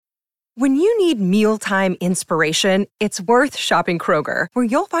When you need mealtime inspiration, it's worth shopping Kroger, where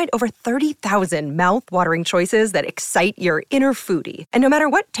you'll find over 30,000 mouth-watering choices that excite your inner foodie. And no matter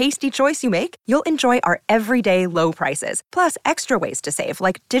what tasty choice you make, you'll enjoy our everyday low prices, plus extra ways to save,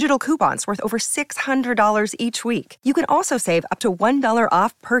 like digital coupons worth over $600 each week. You can also save up to $1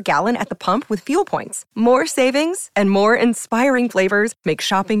 off per gallon at the pump with fuel points. More savings and more inspiring flavors make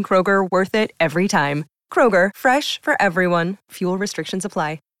shopping Kroger worth it every time. Kroger, fresh for everyone. Fuel restrictions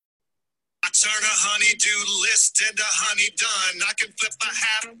apply. I turn a honey-do list into honey done. I can flip a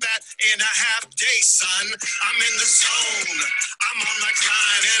half bat in a half day, son. I'm in the zone. I'm on my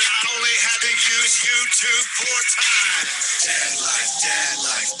grind, and I only had to use YouTube 4 times. Dad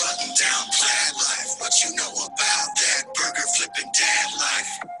life, button down, plaid life. What you know about that burger flipping dad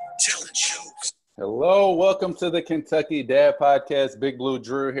life? Telling jokes. Hello, welcome to the Kentucky Dad Podcast. Big Blue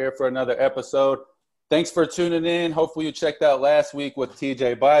Drew here for another episode. Thanks for tuning in. Hopefully you checked out last week with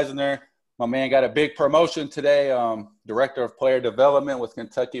TJ Beisner. My man got a big promotion today, Director of Player Development with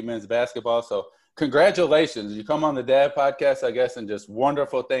Kentucky men's basketball. So congratulations. You come on the Dad Podcast, I guess, and just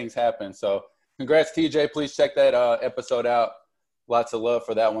wonderful things happen. So congrats, TJ. Please check that episode out. Lots of love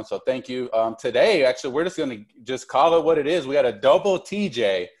for that one. So thank you. Today, actually, we're just going to just call it what it is. We got a double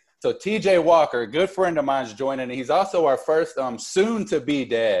TJ. So TJ Walker, a good friend of mine, is joining. He's also our first soon-to-be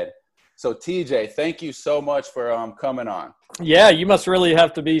dad. So TJ, thank you so much for coming on. Yeah, you must really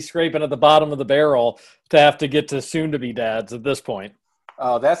have to be scraping at the bottom of the barrel to have to get to soon-to-be dads at this point.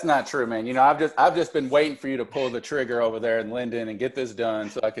 Oh, that's not true, man. You know, I've just been waiting for you to pull the trigger over there in Linden and get this done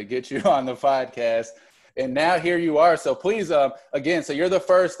so I could get you on the podcast. And now here you are. So please, again, so you're the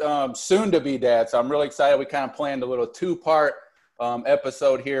first soon-to-be dad. So I'm really excited. We kind of planned a little two-part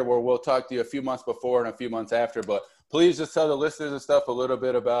episode here where we'll talk to you a few months before and a few months after. But please just tell the listeners and stuff a little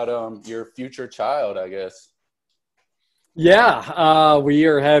bit about your future child, I guess. Yeah, we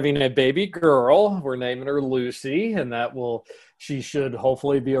are having a baby girl. We're naming her Lucy, and she should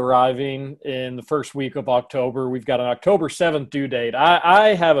hopefully be arriving in the first week of October. We've got an October 7th due date.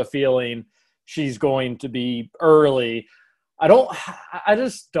 I have a feeling she's going to be early. I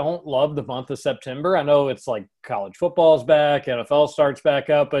just don't love the month of September. I know it's like college football's back, NFL starts back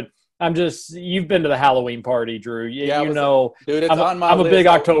up, but you've been to the Halloween party, Drew. Dude, it's on my list. I'm a big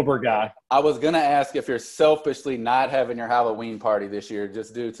October guy. I was going to ask if you're selfishly not having your Halloween party this year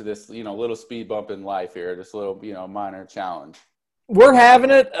just due to this, little speed bump in life here, this little, minor challenge. We're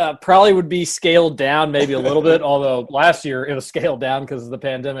having it. Probably would be scaled down maybe a little bit, although last year it was scaled down because of the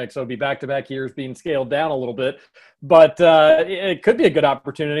pandemic. So it'd be back-to-back years being scaled down a little bit. But it could be a good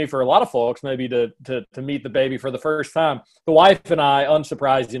opportunity for a lot of folks maybe to meet the baby for the first time. The wife and I,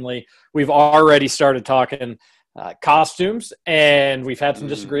 unsurprisingly, we've already started talking costumes, and we've had some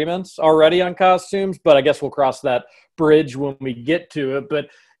disagreements already on costumes, but I guess we'll cross that bridge when we get to it. But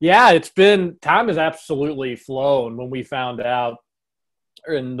yeah, time has absolutely flown when we found out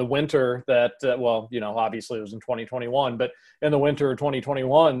in the winter that, obviously it was in 2021, but in the winter of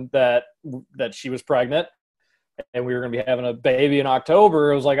 2021 that she was pregnant and we were going to be having a baby in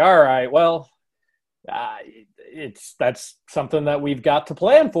October. It was like, all right, well, that's something that we've got to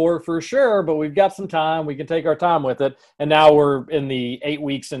plan for sure, but we've got some time. We can take our time with it. And now we're in the 8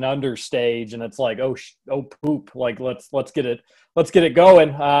 weeks and under stage, and it's like, oh poop. Like, let's get it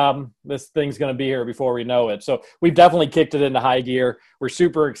going. This thing's going to be here before we know it. So we've definitely kicked it into high gear. We're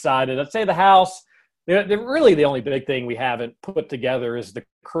super excited. I'd say the house, really the only big thing we haven't put together is the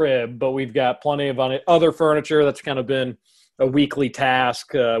crib, but we've got plenty of other furniture that's kind of been a weekly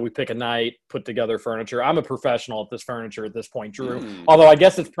task. We pick a night, put together furniture. I'm a professional at this furniture at this point, Drew. Although I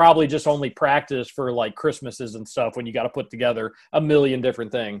guess it's probably just only practice for like Christmases and stuff when you got to put together a million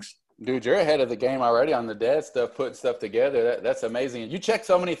different things. Dude, you're ahead of the game already on the dad stuff, putting stuff together. That's amazing. And you checked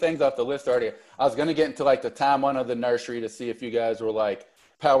so many things off the list already. I was going to get into like the time one of the nursery to see if you guys were like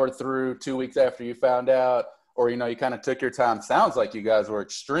powered through 2 weeks after you found out, or, you kind of took your time. Sounds like you guys were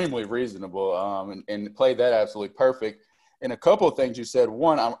extremely reasonable and played that absolutely perfect. And a couple of things you said.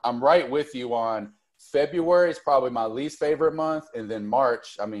 One, I'm right with you on February is probably my least favorite month. And then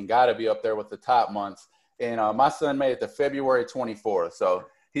March, got to be up there with the top months. And my son made it to February 24th. So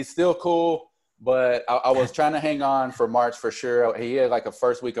he's still cool, but I was trying to hang on for March for sure. He had like a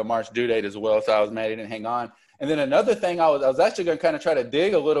first week of March due date as well. So I was mad he didn't hang on. And then another thing, I was actually going to kind of try to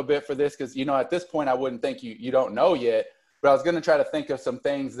dig a little bit for this because, at this point I wouldn't think you don't know yet. But I was going to try to think of some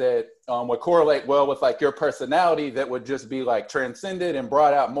things that would correlate well with like your personality that would just be like transcended and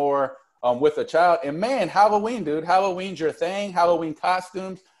brought out more with a child. And man, Halloween, dude, Halloween's your thing. Halloween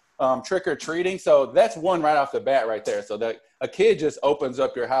costumes, trick or treating. So that's one right off the bat right there. So that a kid just opens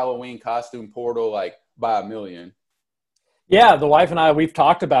up your Halloween costume portal like by a million. Yeah, the wife and I, we've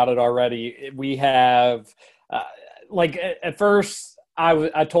talked about it already. We have, like, at first,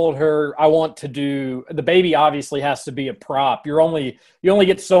 I told her I want to do the baby. Obviously, has to be a prop. You only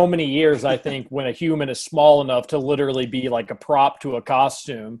get so many years, I think, when a human is small enough to literally be like a prop to a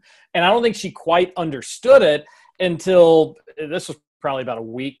costume. And I don't think she quite understood it until this was probably about a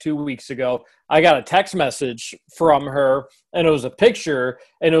week, 2 weeks ago. I got a text message from her, and it was a picture,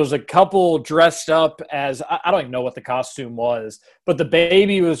 and it was a couple dressed up as, I don't even know what the costume was, but the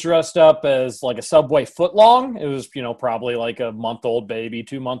baby was dressed up as like a Subway footlong. It was, probably like a month-old baby,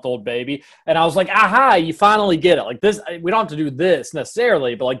 2-month-old baby. And I was like, aha, you finally get it. Like this, we don't have to do this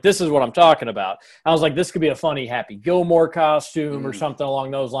necessarily, but like, this is what I'm talking about. I was like, this could be a funny Happy Gilmore costume or something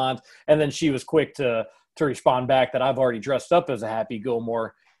along those lines. And then she was quick to respond back that I've already dressed up as a Happy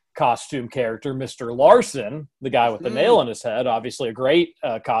Gilmore costume character, Mr. Larson, the guy with the nail in his head. Obviously a great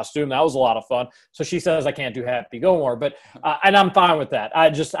costume. That was a lot of fun. So she says I can't do Happy Gilmore, but and I'm fine with that.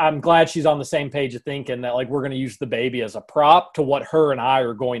 I'm glad she's on the same page of thinking that like we're going to use the baby as a prop to what her and I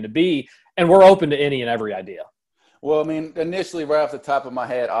are going to be, and we're open to any and every idea. Well, I mean, initially, right off the top of my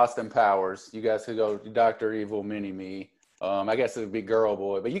head, Austin Powers. You guys could go Dr. Evil, Mini-Me. I guess it would be Girl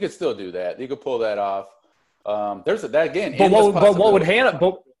Boy, but you could still do that. You could pull that off. There's that again. But what would Hannah?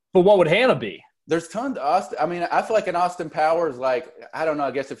 But what would Hannah be? There's tons of Austin. I mean, I feel like an Austin Powers, like, I don't know,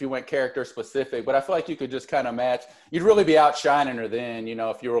 I guess if you went character specific, but I feel like you could just kind of match. You'd really be outshining her then,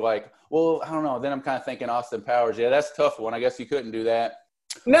 if you were like, well, I don't know. Then I'm kind of thinking Austin Powers. Yeah, that's a tough one. I guess you couldn't do that.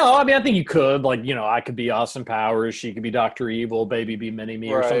 No, I mean, I think you could. Like, I could be Austin Powers. She could be Dr. Evil, baby be Mini-Me,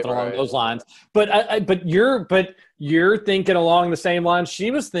 or something along those lines. But you're thinking along the same lines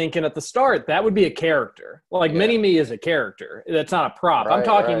she was thinking at the start. That would be a character. Like, Mini-Me is a character. That's not a prop. I'm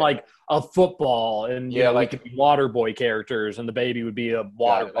talking like a football, and we could be water boy characters, and the baby would be a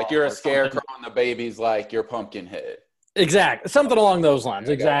water ball. Like you're a scarecrow, and the baby's like your pumpkin head. Exactly. Something along those lines.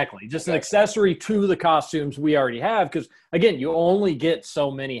 Exactly. Just an accessory to the costumes we already have. Because, again, you only get so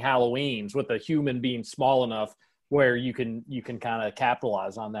many Halloweens with a human being small enough where you can kind of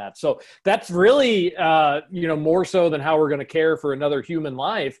capitalize on that. So that's really, more so than how we're going to care for another human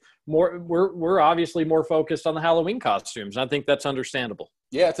life. We're obviously more focused on the Halloween costumes. I think that's understandable.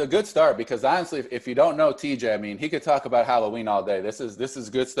 Yeah, it's a good start because honestly, if you don't know TJ, I mean, he could talk about Halloween all day. This is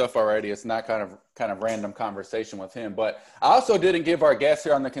good stuff already. It's not kind of random conversation with him. But I also didn't give our guest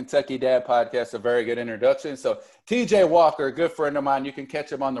here on the Kentucky Dad Podcast a very good introduction. So TJ Walker, a good friend of mine, you can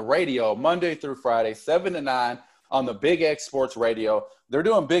catch him on the radio Monday through Friday, 7 to 9 on the Big X Sports Radio. They're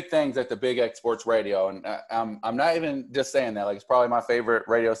doing big things at the Big X Sports Radio, and I'm not even just saying that. Like, it's probably my favorite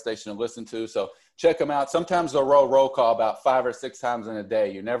radio station to listen to. So check them out. Sometimes they'll roll call about 5 or 6 times in a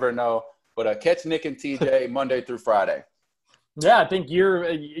day. You never know. But catch Nick and TJ Monday through Friday. Yeah, I think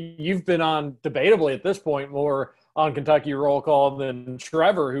you've been on, debatably at this point, more on Kentucky Roll Call than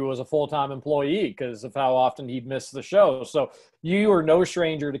Trevor, who was a full-time employee because of how often he'd miss the show. So you are no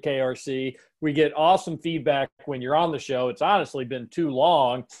stranger to KRC. We get awesome feedback when you're on the show. It's honestly been too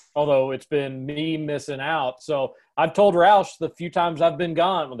long, although it's been me missing out. So I've told Roush the few times I've been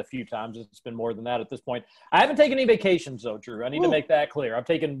gone, well, the few times, it's been more than that at this point. I haven't taken any vacations, though, Drew. I need to make that clear. I've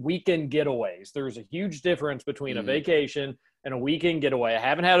taken weekend getaways. There's a huge difference between a vacation and a weekend getaway. I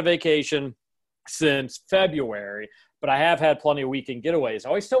haven't had a vacation since February, but I have had plenty of weekend getaways. I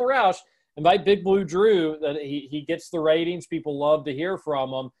always tell Roush, invite Big Blue Drew, that he gets the ratings. People love to hear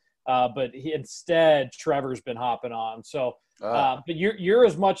from him. But instead, Trevor's been hopping on. So, but you're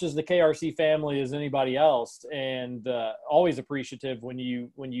as much as the KRC family as anybody else, and always appreciative when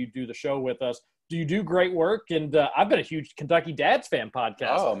you do the show with us. You do great work, and I've been a huge Kentucky Dads Fan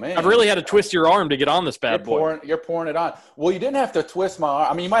podcast. Oh, man. I've really had to twist your arm to get on this bad boy. You're pouring it on. Well, you didn't have to twist my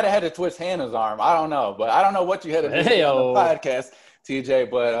arm. I mean, you might have had to twist Hannah's arm. I don't know. But I don't know what you had to do on the podcast, TJ.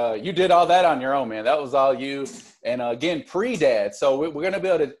 But you did all that on your own, man. That was all you. And, again, pre-dad. So we're going to be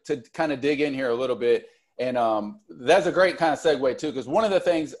able to kind of dig in here a little bit. And that's a great kind of segue, too, because one of the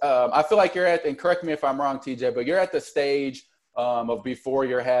things I feel like you're at – and correct me if I'm wrong, TJ, but you're at the stage – of before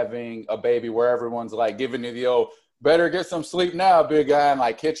you're having a baby where everyone's like giving you the better get some sleep now, big guy, and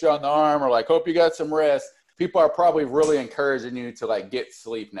like hit you on the arm or like hope you got some rest. People are probably really encouraging you to like get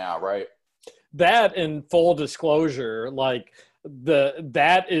sleep now, right? That, in full disclosure, like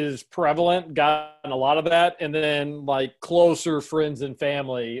that is prevalent, gotten a lot of that. And then like closer friends and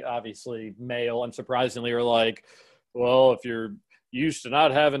family, obviously male, unsurprisingly, are like, well, if you're used to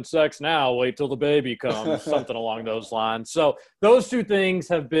not having sex now, wait till the baby comes, something along those lines. So those two things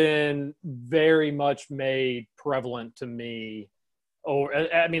have been very much made prevalent to me.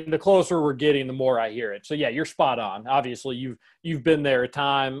 I mean, the closer we're getting, the more I hear it. So yeah, you're spot on. Obviously you've been there a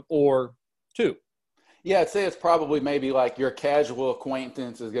time or two. Yeah, I'd say it's probably maybe like your casual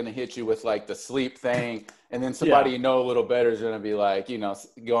acquaintance is going to hit you with like the sleep thing, and then somebody Yeah. you know a little better is going to be like,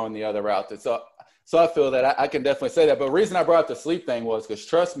 going the other route. So I feel that I can definitely say that. But the reason I brought up the sleep thing was because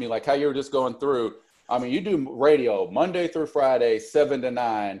trust me, like how you were just going through. I mean, you do radio Monday through Friday, 7 to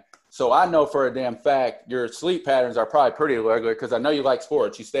 9. So I know for a damn fact your sleep patterns are probably pretty regular because I know you like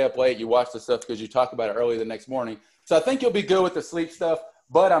sports. You stay up late, you watch the stuff because you talk about it early the next morning. So I think you'll be good with the sleep stuff.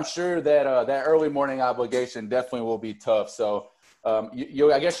 But I'm sure that that early morning obligation definitely will be tough. So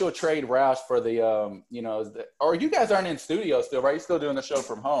I guess you'll trade Roush for or you guys aren't in studio still, right? You're still doing the show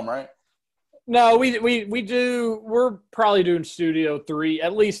from home, right? No, we do. We're probably doing studio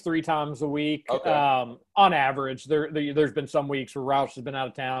at least three times a week. Okay. On average, there's been some weeks where Roush has been out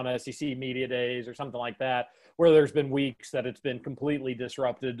of town, SEC media days or something like that, where there's been weeks that it's been completely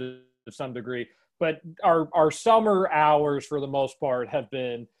disrupted to some degree. But our summer hours, for the most part, have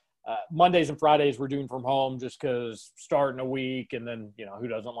been Mondays and Fridays we're doing from home just because starting a week, and then, who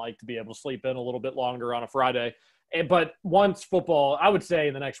doesn't like to be able to sleep in a little bit longer on a Friday? But once football, I would say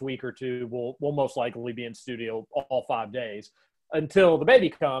in the next week or two, we'll most likely be in studio all 5 days until the baby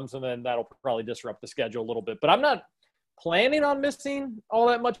comes, and then that'll probably disrupt the schedule a little bit. But I'm not planning on missing all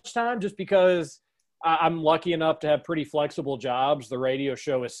that much time just because I'm lucky enough to have pretty flexible jobs. The radio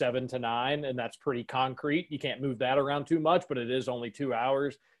show is 7 to 9, and that's pretty concrete. You can't move that around too much, but it is only 2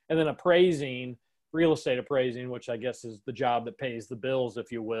 hours. And then real estate appraising, which I guess is the job that pays the bills,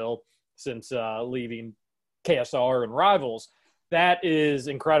 if you will, since leaving KSR and Rivals, that is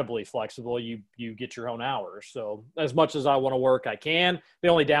incredibly flexible. You get your own hours. So as much as I want to work, I can. The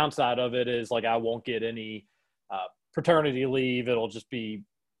only downside of it is I won't get any paternity leave. It'll just be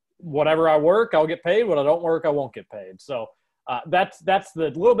whatever I work, I'll get paid. What I don't work, I won't get paid. So that's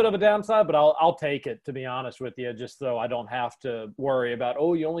the little bit of a downside, but I'll take it, to be honest with you, just so I don't have to worry about,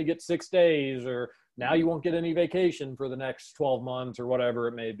 you only get 6 days, or now you won't get any vacation for the next 12 months or whatever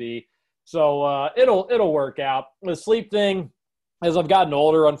it may be. So it'll work out. The sleep thing, as I've gotten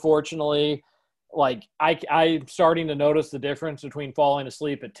older, unfortunately, I'm starting to notice the difference between falling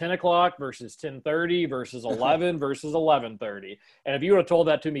asleep at 10 o'clock versus 10:30 versus 11 versus 11:30. And if you would have told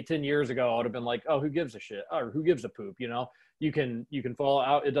that to me 10 years ago, I would have been like, who gives a shit? Or who gives a poop? You can fall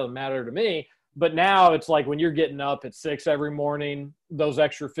out. It doesn't matter to me. But now it's like when you're getting up at 6 every morning, those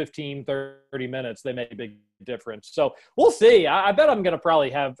extra 15, 30 minutes, they make a big difference. So we'll see. I bet I'm going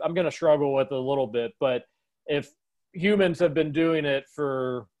to struggle with it a little bit. But if humans have been doing it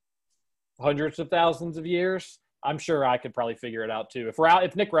for hundreds of thousands of years, I'm sure I could probably figure it out too.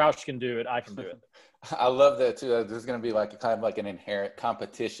 If Nick Roush can do it, I can do it. I love that too. There's going to be kind of an inherent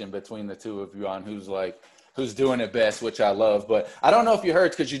competition between the two of you on who's doing it best, which I love. But I don't know if you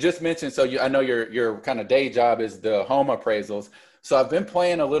heard, because you just mentioned, I know your kind of day job is the home appraisals. So I've been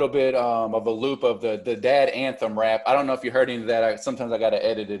playing a little bit of a loop of the dad anthem rap. I don't know if you heard any of that. Sometimes I got to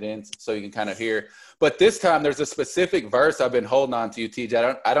edit it in so you can kind of hear. But this time there's a specific verse I've been holding on to you,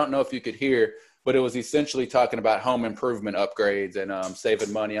 TJ. I don't know if you could hear, but it was essentially talking about home improvement upgrades and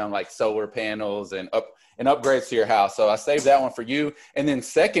saving money on solar panels and upgrades to your house. So I saved that one for you. And then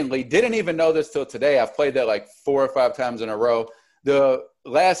secondly, didn't even know this till today. I've played that 4 or 5 times in a row. The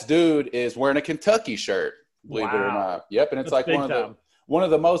last dude is wearing a Kentucky shirt, believe it or not. Yep. And it's That's one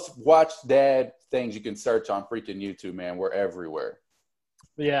of the most watched dad things you can search on freaking YouTube, man. We're everywhere.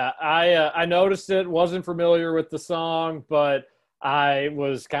 Yeah, I noticed it, wasn't familiar with the song, but I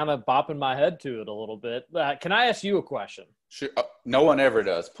was kind of bopping my head to it a little bit. Can I ask you a question? Sure. No one ever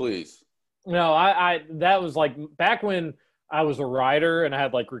does, please. No, that was back when I was a writer and I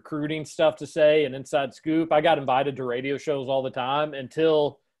had recruiting stuff to say and Inside Scoop. I got invited to radio shows all the time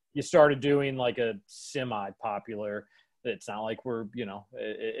until you started doing a semi-popular. It's not like we're,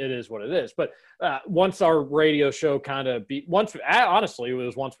 it is what it is. But once our radio show honestly, it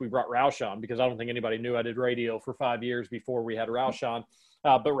was once we brought Roush on, because I don't think anybody knew I did radio for 5 years before we had Roush on.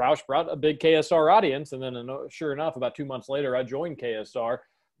 But Roush brought a big KSR audience. And then sure enough, about 2 months later, I joined KSR.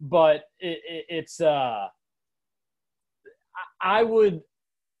 But I would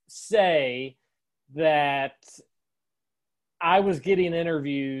say that I was getting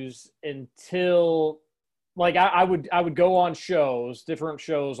interviews until I would go on different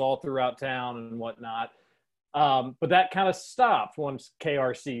shows all throughout town and whatnot. But that kind of stopped once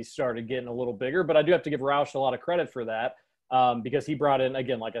KRC started getting a little bigger. But I do have to give Roush a lot of credit for that, because he brought in,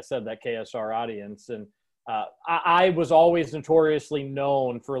 again, like I said, that KSR audience. And I was always notoriously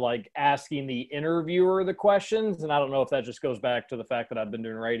known for asking the interviewer the questions. And I don't know if that just goes back to the fact that I've been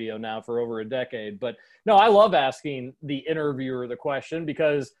doing radio now for over a decade. But no, I love asking the interviewer the question,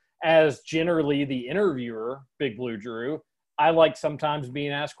 because as generally the interviewer, Big Blue Drew, I like sometimes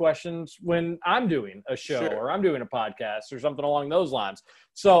being asked questions when I'm doing a show Sure. or I'm doing a podcast or something along those lines.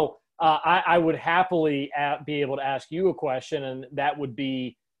 So I would happily be able to ask you a question, and that would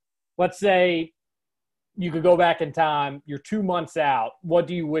be, let's say you could go back in time, you're 2 months out. What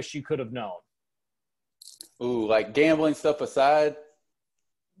do you wish you could have known? Ooh, like gambling stuff aside.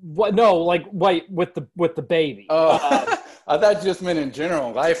 What? No, like wait, with the baby. Oh, I thought you just meant in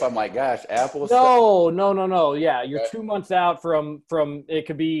general life. I'm like, gosh, Apple stuff. No. Yeah, you're 2 months out from it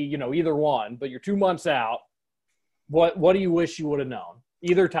could be, you know, either one, but you're 2 months out. What do you wish you would have known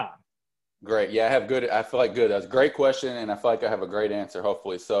either time? Great. Yeah, I feel like good. That's a great question, and I feel like I have a great answer,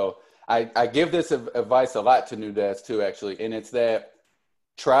 hopefully. So I give this advice a lot to new dads too, actually, and it's that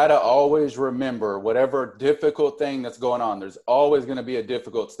try to always remember whatever difficult thing that's going on, there's always going to be a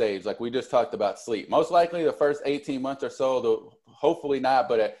difficult stage. Like we just talked about sleep. Most likely the first 18 months or so, hopefully not,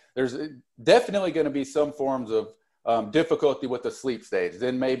 but there's definitely going to be some forms of difficulty with the sleep stage.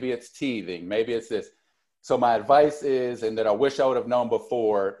 Then maybe it's teething, maybe it's this. So my advice is, and that I wish I would have known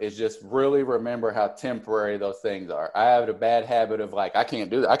before, is just really remember how temporary those things are. I have a bad habit of like, I can't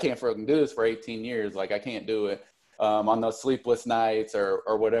do that. I can't fucking do this for 18 years. Like I can't do it on those sleepless nights or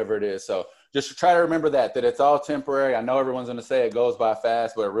whatever it is. So just try to remember that it's all temporary. I know everyone's going to say it goes by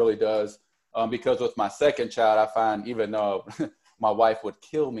fast, but it really does. Because with my second child, I find even though my wife would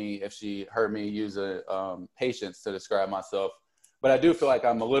kill me if she heard me use patience to describe myself, but I do feel like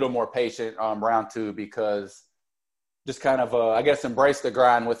I'm a little more patient round two because just kind of, I guess, embrace the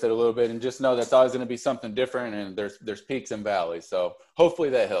grind with it a little bit and just know that's always going to be something different and there's peaks and valleys. So hopefully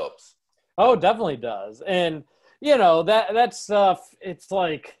that helps. Oh, it definitely does. And, you know, that stuff, it's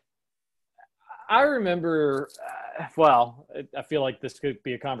like, I remember, I feel like this could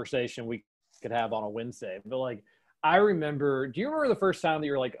be a conversation we could have on a Wednesday, but like, I remember, do you remember the first time that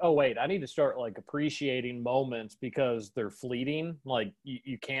you're like, oh, wait, I need to start like appreciating moments because they're fleeting. Like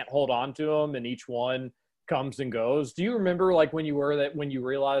you can't hold on to them and each one comes and goes. Do you remember like when you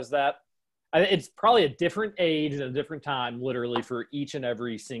realized that? It's probably a different age and a different time literally for each and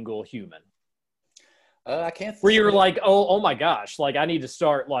every single human. I can't. Where you're like, oh my gosh, like I need to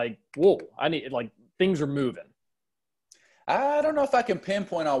start like, whoa, I need like things are moving. I don't know if I can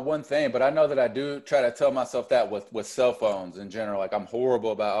pinpoint on one thing, but I know that I do try to tell myself that with cell phones in general. Like I'm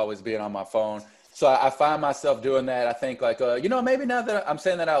horrible about always being on my phone. So I find myself doing that. I think like, maybe now that I'm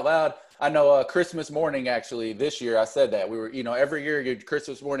saying that out loud, I know Christmas morning, actually this year, I said that we were, every year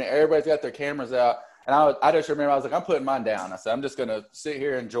Christmas morning, everybody's got their cameras out. And I just remember, I was like, I'm putting mine down. I said, I'm just going to sit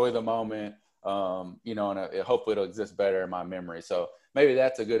here, enjoy the moment, and hopefully it'll exist better in my memory. So maybe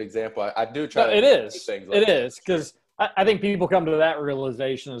that's a good example. I do try to do things like that. It is because I think people come to that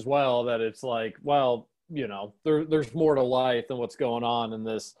realization as well, that it's like, well, there's more to life than what's going on in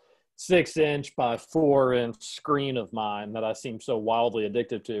this 6-inch by 4-inch screen of mine that I seem so wildly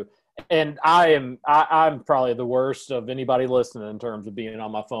addicted to. And I'm probably the worst of anybody listening in terms of being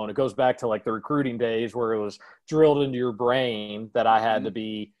on my phone. It goes back to like the recruiting days where it was drilled into your brain that I had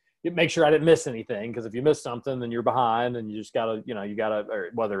to make sure I didn't miss anything. Because if you miss something, then you're behind and you just gotta,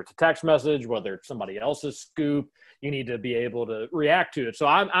 whether it's a text message, whether it's somebody else's scoop, you need to be able to react to it. So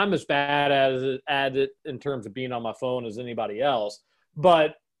I'm as bad at it in terms of being on my phone as anybody else.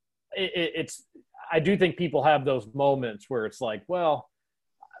 But I do think people have those moments where it's like, well,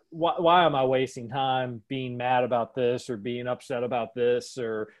 why am I wasting time being mad about this or being upset about this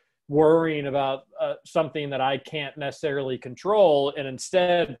or worrying about something that I can't necessarily control, and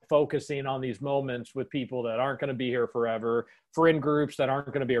instead focusing on these moments with people that aren't going to be here forever, friend groups that aren't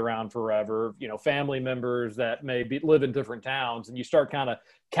going to be around forever, family members that may live in different towns, and you start kind of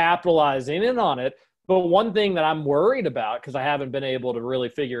capitalizing in on it. But one thing that I'm worried about, because I haven't been able to really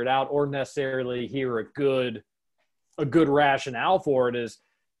figure it out or necessarily hear a good rationale for it, is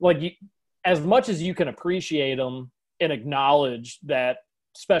like as much as you can appreciate them and acknowledge that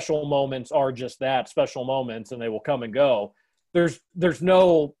special moments are just that, special moments, and they will come and go. It's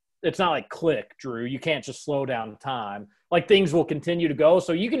not like click, Drew. You can't just slow down time. Like things will continue to go.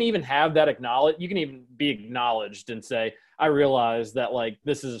 So you can even have that you can even be acknowledged and say, I realize that like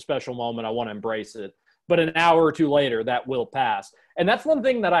this is a special moment. I want to embrace it. But an hour or two later, that will pass. And that's one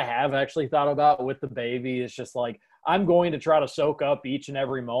thing that I have actually thought about with the baby. Is just like, I'm going to try to soak up each and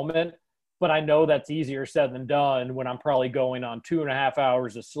every moment. But I know that's easier said than done when I'm probably going on 2.5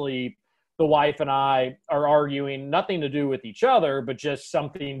 hours of sleep. The wife and I are arguing, nothing to do with each other, but just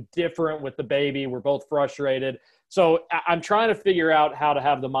something different with the baby. We're both frustrated. So I'm trying to figure out how to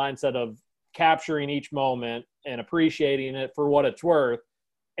have the mindset of capturing each moment and appreciating it for what it's worth,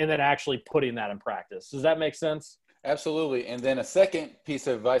 and then actually putting that in practice. Does that make sense? Absolutely. And then a second piece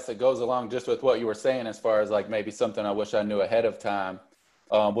of advice that goes along just with what you were saying, as far as like maybe something I wish I knew ahead of time,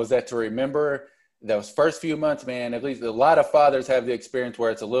 was that to remember those first few months, man. At least a lot of fathers have the experience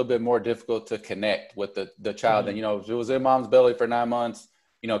where it's a little bit more difficult to connect with the child. And, if it was in mom's belly for 9 months,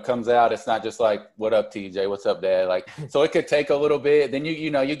 comes out, it's not just like, what up, TJ? What's up, dad? Like, so it could take a little bit. Then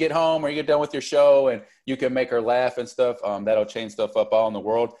you get home or you get done with your show and you can make her laugh and stuff. That'll change stuff up all in the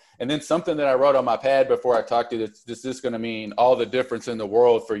world. And then something that I wrote on my pad before I talked to you, this is going to mean all the difference in the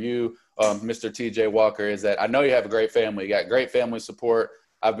world for you, Mr. TJ Walker, is that I know you have a great family. You got great family support.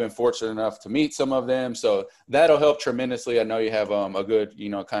 I've been fortunate enough to meet some of them. So that'll help tremendously. I know you have a good,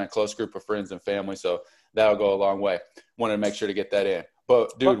 kind of close group of friends and family. So that'll go a long way. Wanted to make sure to get that in.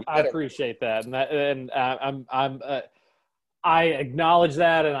 But dude, I appreciate that. I acknowledge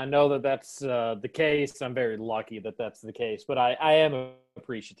that. And I know that that's the case. I'm very lucky that that's the case, but I am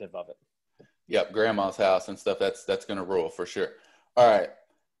appreciative of it. Yep. Grandma's house and stuff. That's going to rule for sure. All right.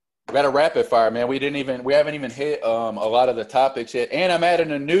 We got a rapid fire, man. We haven't even hit a lot of the topics yet. And I'm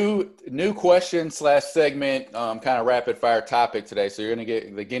adding a new question / segment, kind of rapid fire topic today. So you're going to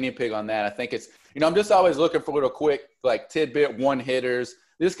get the guinea pig on that. I think it's, I'm just always looking for little quick, like tidbit one hitters.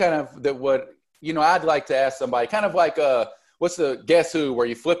 This kind of what I'd like to ask somebody, kind of like what's the Guess Who, where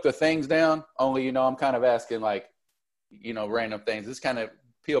you flip the things down. Only, I'm kind of asking like, random things. This kind of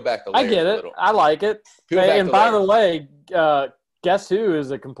peel back the layers. I get it. I like it. And by the way, Guess Who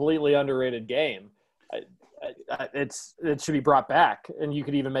is a completely underrated game. It should be brought back, and you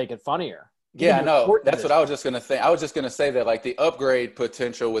could even make it funnier. Yeah, I know. That's what I was just going to think. I was just going to say that, like, the upgrade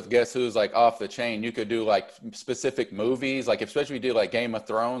potential with Guess Who's, like, off the chain. You could do, like, specific movies. Like, especially if you do, like, Game of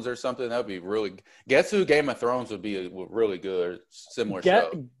Thrones or something, that would be really – Guess Who, Game of Thrones would be a really good, similar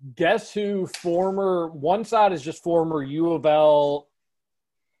show. Guess Who, one side is just former U of L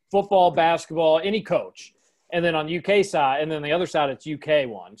football, basketball, any coach. And then on UK side, and then the other side, it's UK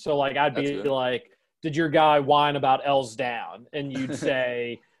one. So, like, I'd be like, did your guy whine about L's down? And you'd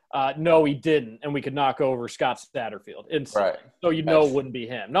say – no, he didn't, and we could knock over Scott Satterfield instantly. Right. So it wouldn't be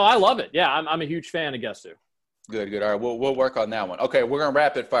him. No, I love it. Yeah, I'm a huge fan of Guess Who. Good. All right, we'll work on that one. Okay, we're going to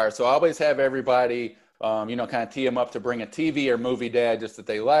rapid fire. So I always have everybody, kind of tee them up to bring a TV or movie dad just that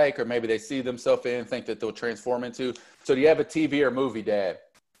they like, or maybe they see themselves in, think that they'll transform into. So do you have a TV or movie dad?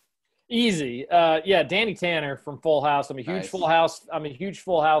 Easy. Danny Tanner from Full House. I'm a huge Full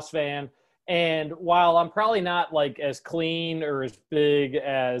House fan. And while I'm probably not like as clean or as big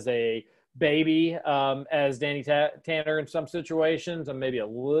as a baby as Danny Tanner in some situations, I'm maybe a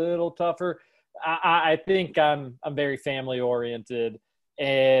little tougher. I think I'm very family oriented,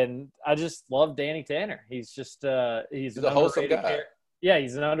 and I just love Danny Tanner. He's just he's an wholesome guy.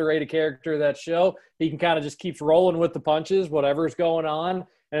 He's an underrated character of that show. He can kind of just keeps rolling with the punches, whatever's going on.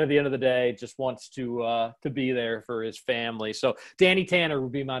 And at the end of the day, just wants to be there for his family. So Danny Tanner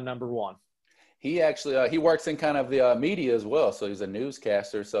would be my number one. He actually he works in kind of the media as well, so he's a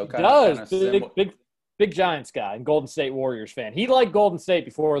newscaster. So big Giants guy and Golden State Warriors fan. He liked Golden State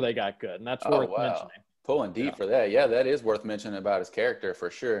before they got good, and that's worth mentioning. Pulling deep for that. Yeah, that is worth mentioning about his character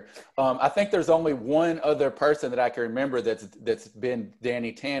for sure. I think there's only one other person that I can remember that's been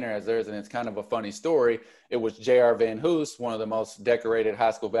Danny Tanner as theirs, and it's kind of a funny story. It was J.R. Van Hoos, one of the most decorated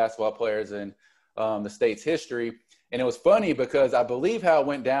high school basketball players in the state's history. And it was funny because I believe how it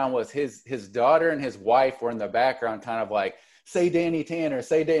went down was his daughter and his wife were in the background kind of like, say Danny Tanner,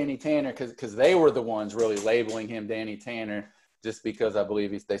 because they were the ones really labeling him Danny Tanner just because I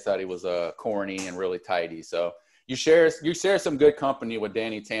believe they thought he was corny and really tidy. So you share some good company with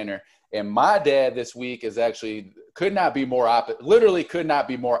Danny Tanner. And my dad this week is actually could not be more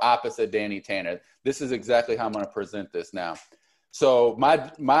opposite Danny Tanner. This is exactly how I'm going to present this now. So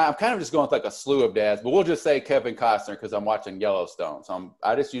I'm kind of just going with like a slew of dads, but we'll just say Kevin Costner because I'm watching Yellowstone. So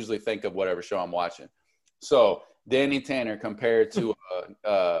I just usually think of whatever show I'm watching. So Danny Tanner compared to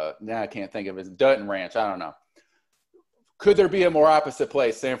now I can't think of it, Dutton Ranch. I don't know. Could there be a more opposite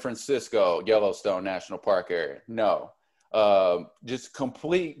place? San Francisco, Yellowstone National Park area? No. Just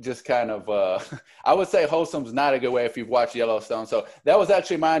kind of I would say wholesome's not a good way if you've watched Yellowstone. So that was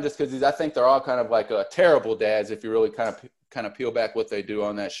actually mine just because I think they're all kind of like terrible dads if you really kind of peel back what they do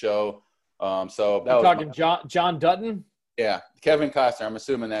on that show. So that was talking John Dutton. Yeah, Kevin Costner. I'm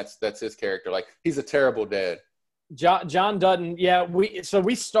assuming that's his character. Like he's a terrible dad. John Dutton. Yeah,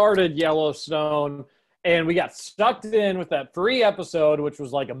 we started Yellowstone and we got sucked in with that free episode, which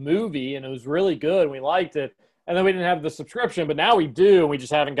was like a movie, and it was really good. And we liked it, and then we didn't have the subscription, but now we do, and we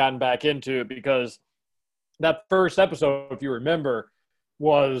just haven't gotten back into it because that first episode, if you remember,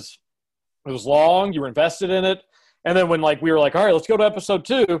 was long. You were invested in it. And then when we were like, all right, let's go to episode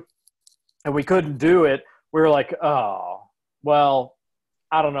 2, and we couldn't do it. we were like, oh, well,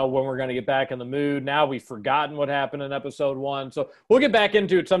 I don't know when we're going to get back in the mood. Now we've forgotten what happened in episode 1. So we'll get back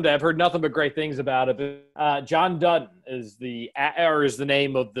into it someday. I've heard nothing but great things about it. But, John Dutton is the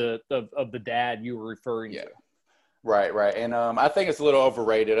name of the dad you were referring to. Right. And I think it's a little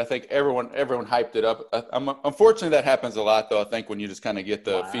overrated. I think everyone hyped it up. Unfortunately, that happens a lot, though. I think when you just kind of get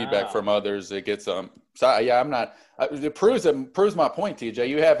the feedback from others, it gets So yeah, I'm not. It proves my point, TJ.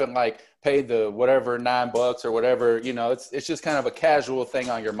 You haven't like paid the whatever $9 or whatever. You know, it's just kind of a casual thing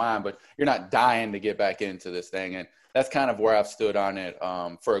on your mind, but you're not dying to get back into this thing, and that's kind of where I've stood on it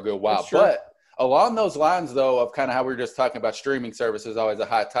for a good while. But along those lines, though, of kind of how we were just talking about streaming services, always a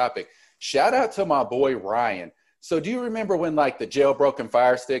hot topic. Shout out to my boy Ryan. So do you remember when like the jailbroken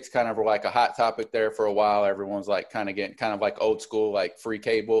Fire Sticks kind of were like a hot topic there for a while? Everyone's like kind of getting kind of like old school, like free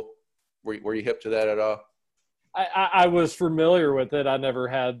cable. Were you hip to that at all? I was familiar with it. I never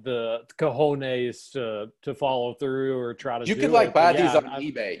had the cojones to follow through or try to. You could like buy these on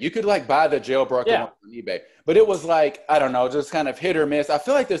eBay. You could like buy the jailbroken ones on eBay. But it was like, I don't know, just kind of hit or miss. I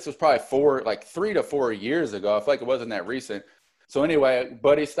feel like this was probably 3 to 4 years ago. I feel like it wasn't that recent. So anyway,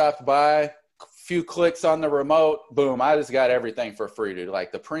 buddy stopped by. Few clicks on the remote, boom, I just got everything for free, dude.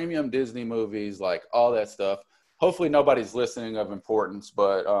 Like the premium Disney movies, like all that stuff. Hopefully nobody's listening of importance,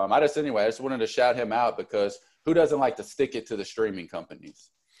 but I just wanted to shout him out because who doesn't like to stick it to the streaming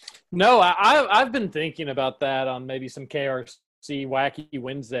companies? No, I've been thinking about that on maybe some KRC Wacky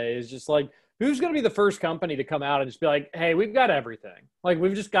Wednesdays. Just like, who's going to be the first company to come out and just be like, hey, we've got everything. Like,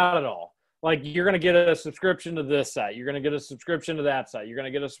 we've just got it all. Like, you're going to get a subscription to this site. You're going to get a subscription to that site. You're going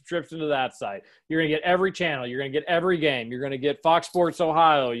to get a subscription to that site. You're going to get every channel. You're going to get every game. You're going to get Fox Sports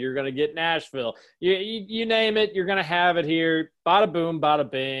Ohio. You're going to get Nashville. You name it, you're going to have it here. Bada boom,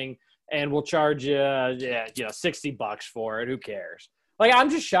 bada bing. And we'll charge you, $60 for it. Who cares? Like, I'm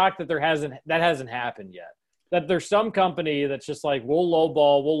just shocked that that hasn't happened yet. That there's some company that's just like, we'll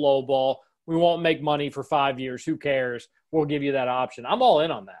lowball. We won't make money for 5 years. Who cares? We'll give you that option. I'm all in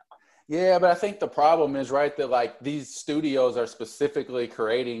on that. Yeah, but I think the problem is, right, that like these studios are specifically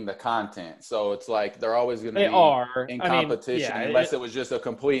creating the content. So it's like they're always going to be in competition unless it was just a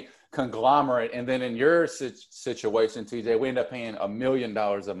complete conglomerate. And then in your situation, TJ, we end up paying $1 million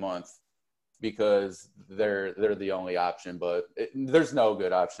a month because they're the only option. But there's no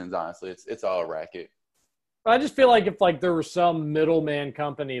good options, honestly. It's all a racket. I just feel like if like there was some middleman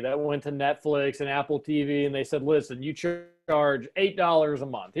company that went to Netflix and Apple TV and they said, listen, you charge $8 a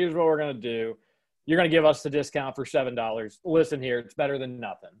month. Here's what we're going to do. You're going to give us the discount for $7. Listen here, it's better than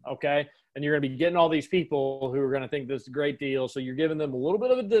nothing, okay? And you're going to be getting all these people who are going to think this is a great deal. So you're giving them a little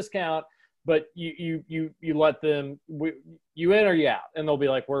bit of a discount, but you let them you in or you out, and they'll be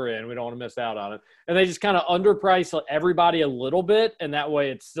like, we're in. We don't want to miss out on it. And they just kind of underprice everybody a little bit, and that way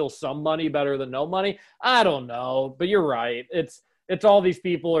it's still some money better than no money. I don't know, but you're right. It's all these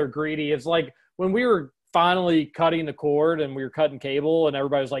people are greedy. It's like when we were finally cutting the cord and we were cutting cable, and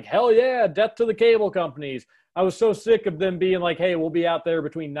everybody was like, hell yeah, death to the cable companies. I was so sick of them being like, hey, we'll be out there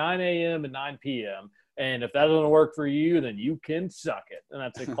between 9 a.m. and 9 p.m. And if that doesn't work for you, then you can suck it. And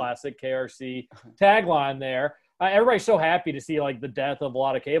that's a classic KRC tagline there. Everybody's so happy to see like the death of a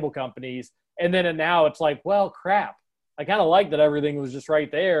lot of cable companies. And then now it's like, well, crap. I kind of like that everything was just right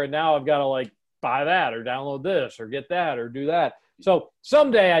there. And now I've got to like buy that or download this or get that or do that. So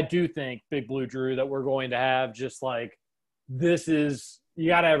someday I do think, Big Blue Drew, that we're going to have just like, you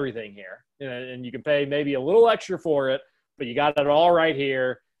got everything here. And you can pay maybe a little extra for it, but you got it all right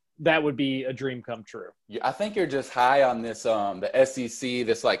here. That would be a dream come true. Yeah, I think you're just high on this, the SEC,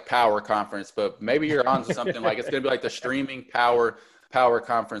 this like power conference, but maybe you're on to something like it's going to be like the streaming power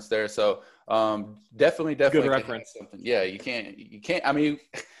conference there. So definitely good reference. Something. Yeah, you can't. I mean,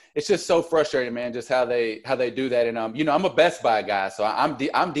 it's just so frustrating, man. Just how they do that. And I'm a Best Buy guy, so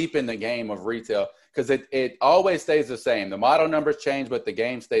I'm deep in the game of retail because it always stays the same. The model numbers change, but the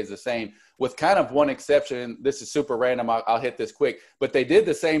game stays the same. With kind of one exception, this is super random. I'll hit this quick, but they did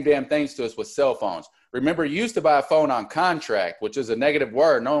the same damn things to us with cell phones. Remember, you used to buy a phone on contract, which is a negative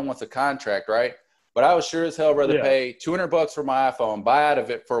word. No one wants a contract, right? But I was sure as hell rather pay $200 for my iPhone, buy out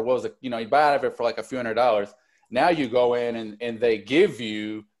of it for you buy out of it for like a few $100s. Now you go in and they give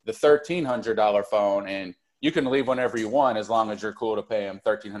you the $1,300 phone, and you can leave whenever you want as long as you're cool to pay them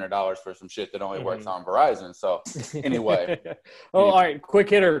 $1,300 for some shit that only works on Verizon. So anyway. All right.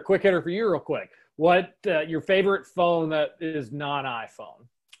 Quick hitter for you real quick. What your favorite phone that is non-iPhone?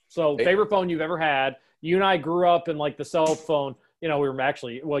 So favorite phone you've ever had. You and I grew up in like the cell phone. We were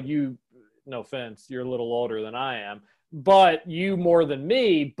actually, no offense, you're a little older than I am. but you more than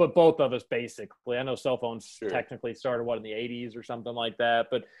me, but both of us basically. I know cell phones Sure. technically started, in the 80s or something like that,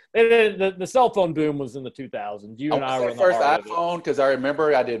 but the cell phone boom was in the 2000s. You and I were in the first heart of it. iPhone, because I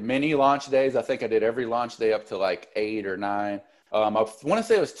remember I did many launch days. I think I did every launch day up to like 8 or 9. I want to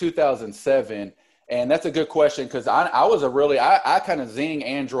say it was 2007. And that's a good question, because I was I kind of zing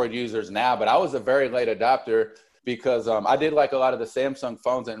Android users now, but I was a very late adopter because I did like a lot of the Samsung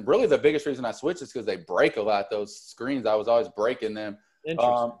phones. And really the biggest reason I switched is because they break a lot, those screens. I was always breaking them.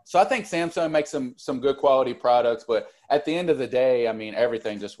 So I think Samsung makes some good quality products, but at the end of the day, I mean,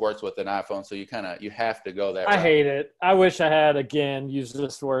 everything just works with an iPhone. So you have to go that route. I hate it. I wish I had, again, used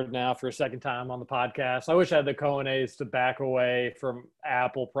this word now for a second time on the podcast. I wish I had the cojones to back away from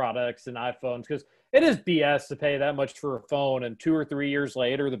Apple products and iPhones, because it is BS to pay that much for a phone and 2 or 3 years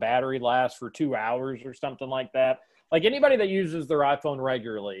later, the battery lasts for 2 hours or something like that. Like anybody that uses their iPhone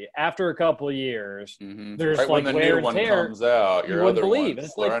regularly, after a couple of years, there's right like when the wear new and one tear. comes out, your wouldn't other believe. one's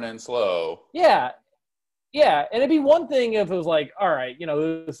It's like, running slow. Yeah. Yeah. And it'd be one thing if it was like, all right,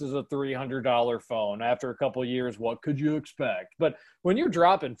 this is a $300 phone. After a couple of years, what could you expect? But when you're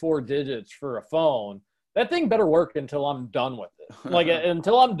dropping 4 digits for a phone, that thing better work until I'm done with it. Like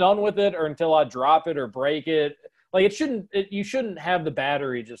until I'm done with it, or until I drop it or break it. Like you shouldn't have the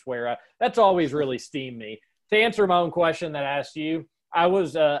battery just wear out. That's always really steamed me. To answer my own question that I asked you, I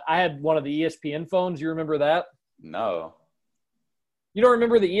had one of the ESPN phones. You remember that? No. You don't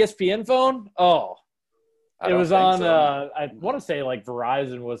remember the ESPN phone? Oh, it was on, so. I want to say like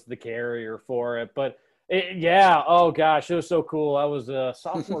Verizon was the carrier for it, but oh gosh, it was so cool. I was a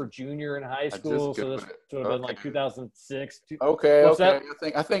sophomore, junior in high school, so this would have been like 2006. Okay, What's okay.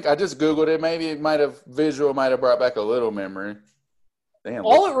 that? I think I just Googled it. Maybe it might have brought back a little memory. Damn.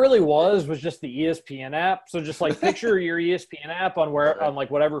 All it really was just the ESPN app. So just like picture your ESPN app on on like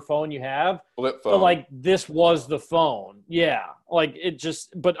whatever phone you have. Flip phone. But like this was the phone. Yeah. Like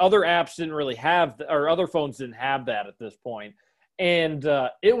but other apps didn't really have, or other phones didn't have that at this point. And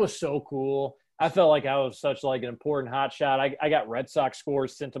it was so cool. I felt like I was such like an important hot shot. I got Red Sox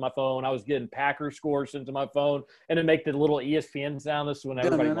scores sent to my phone. I was getting Packers scores sent to my phone, and it make the little ESPN sound. This is when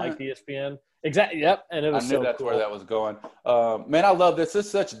everybody liked ESPN. Exactly. Yep. And it was I knew that's cool. where that was going. Man, I love this. This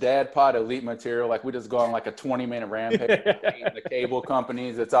is such dad pod elite material. Like we just go on like a 20-minute rampage. The cable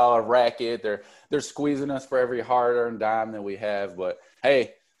companies, it's all a racket. They're squeezing us for every hard-earned dime that we have. But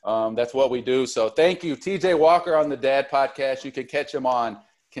hey, that's what we do. So thank you, TJ Walker on the Dad Podcast. You can catch him on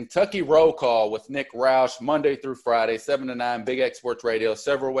Kentucky Roll Call with Nick Roush Monday through Friday, 7 to 9, Big X Sports Radio.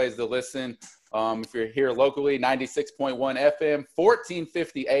 Several ways to listen. If you're here locally, 96.1 FM,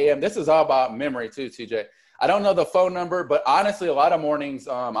 1450 AM. This is all about memory too, TJ. I don't know the phone number, but honestly, a lot of mornings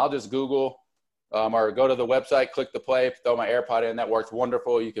I'll just Google or go to the website, click the play, throw my AirPod in. That works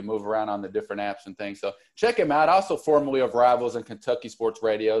wonderful. You can move around on the different apps and things. So check him out. Also formerly of Rivals and Kentucky Sports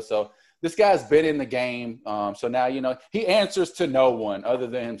Radio. So this guy's been in the game. So now, he answers to no one other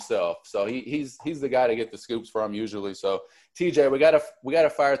than himself. So he's the guy to get the scoops from usually. So TJ, we gotta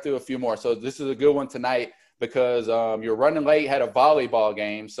fire through a few more. So this is a good one tonight because you're running late, had a volleyball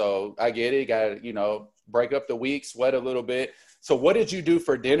game. So I get it. Got to, break up the week, sweat a little bit. So what did you do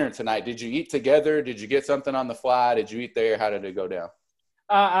for dinner tonight? Did you eat together? Did you get something on the fly? Did you eat there? How did it go down?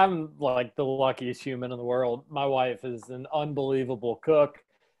 I'm like the luckiest human in the world. My wife is an unbelievable cook,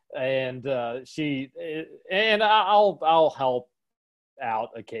 and I'll help out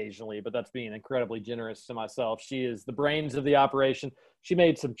occasionally, but that's being incredibly generous to myself. She is the brains of the operation. She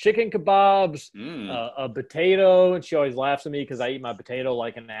made some chicken kebabs, a potato, and she always laughs at me because I eat my potato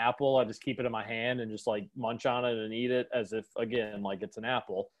like an apple. I just keep it in my hand and just like munch on it and eat it as if, again, like it's an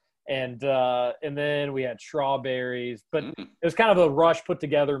apple. And then we had strawberries, but it was kind of a rush put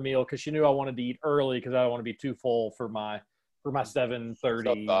together meal because she knew I wanted to eat early because I don't want to be too full for my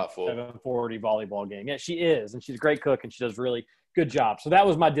 7:30, 7:40 volleyball game. Yeah, she is, and she's a great cook, and she does really good job. So that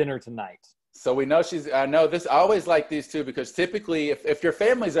was my dinner tonight. So we know I know this, I always like these two because typically if your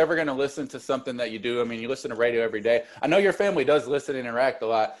family's ever going to listen to something that you do, I mean, you listen to radio every day. I know your family does listen and interact a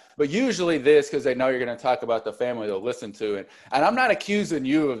lot, but usually because they know you're going to talk about the family they'll listen to. And I'm not accusing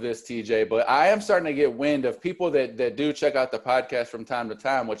you of this, TJ, but I am starting to get wind of people that do check out the podcast from time to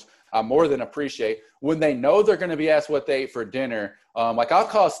time, which I more than appreciate. When they know they're going to be asked what they ate for dinner, like I'll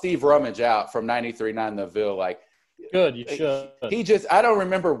call Steve Rummage out from 93.9 The Ville, like, good, you should. I don't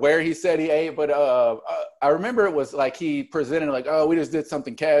remember where he said he ate, but I remember it was like he presented like, oh, we just did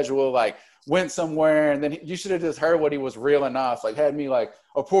something casual, like went somewhere, and then you should have just heard what he was reeling off, like had me like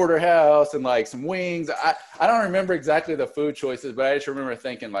a porterhouse and like some wings. I don't remember exactly the food choices, but I just remember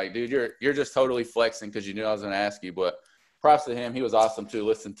thinking like, dude, you're just totally flexing because you knew I was going to ask you, but props to him. He was awesome to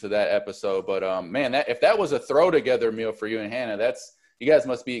listen to that episode. But man, if that was a throw together meal for you and Hannah, you guys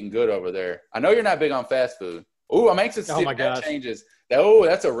must be eating good over there. I know you're not big on fast food. Ooh, I'm anxious to see if that changes.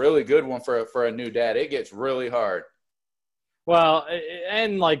 That's a really good one for a new dad. It gets really hard. Well,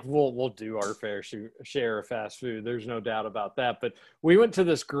 and like we'll do our fair share of fast food. There's no doubt about that. But we went to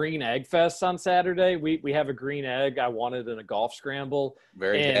this green egg fest on Saturday. We have a green egg. I wanted in a golf scramble.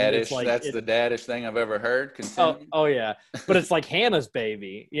 Very daddish. That's the daddish thing I've ever heard. Oh yeah, but it's like Hannah's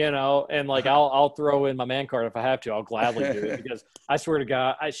baby, and like I'll throw in my man card if I have to. I'll gladly do it because I swear to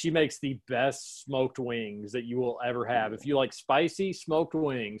God, she makes the best smoked wings that you will ever have. If you like spicy smoked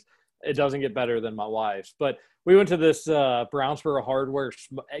wings, it doesn't get better than my wife's. But we went to this Brownsboro Hardware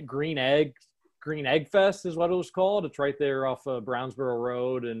Green Egg Fest is what it was called. It's right there off Brownsboro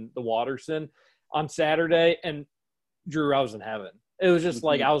Road and the Watterson on Saturday. And Drew, I was in heaven. It was just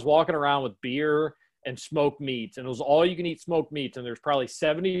like I was walking around with beer and smoked meats, and it was all you can eat smoked meats. And there's probably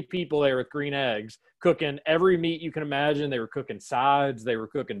 70 people there with green eggs cooking every meat you can imagine. They were cooking sides. They were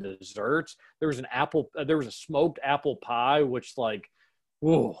cooking desserts. There was a smoked apple pie, which like,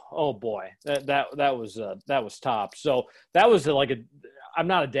 ooh, oh boy, that was top. So that was I'm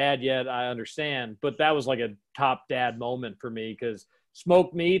not a dad yet, I understand, but that was like a top dad moment for me because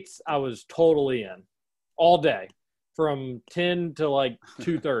smoked meats, I was totally in all day from 10 to like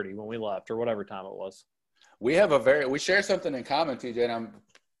 2:30 when we left or whatever time it was. We share something in common, TJ, and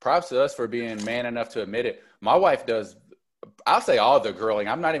props to us for being man enough to admit it. My wife does, I'll say all the grilling.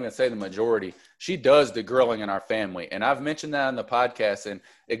 I'm not even going to say the majority. She does the grilling in our family. And I've mentioned that on the podcast, and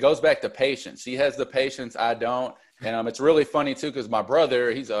it goes back to patience. She has the patience. I don't. And it's really funny, too, because my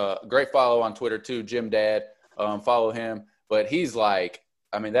brother, he's a great follow on Twitter, too, Jim Dad. Follow him. But he's like,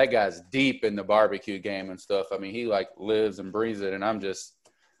 I mean, that guy's deep in the barbecue game and stuff. I mean, he like lives and breathes it. And I just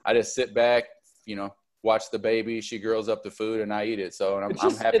sit back, watch the baby. She grills up the food and I eat it. So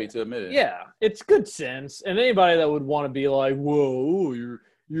I'm happy to admit it. Yeah, it's good sense. And anybody that would want to be like, whoa,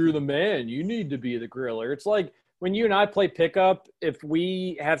 you're the man. You need to be the griller. It's like when you and I play pickup, if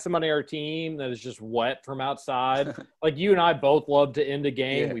we have somebody on our team that is just wet from outside, like you and I both love to end a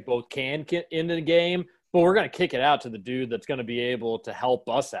game. Yeah. We both can end a game, but we're going to kick it out to the dude that's going to be able to help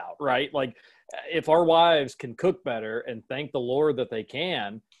us out, right? Like if our wives can cook better and thank the Lord that they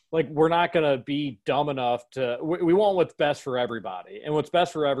can, like we're not going to be dumb enough we want what's best for everybody. And what's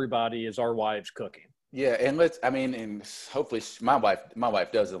best for everybody is our wives cooking. Yeah. And hopefully my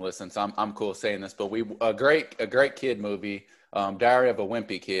wife doesn't listen. So I'm cool saying this, but a great kid movie, Diary of a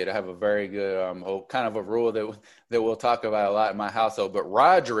Wimpy Kid. I have a very good, kind of a rule that we'll talk about a lot in my household, but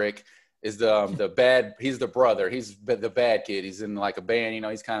Roderick is the bad, he's the brother. He's the bad kid. He's in like a band,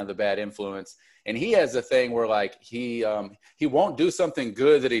 he's kind of the bad influence. And he has a thing where like he won't do something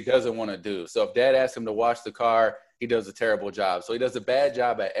good that he doesn't want to do. So if dad asks him to wash the car, he does a terrible job. So he does a bad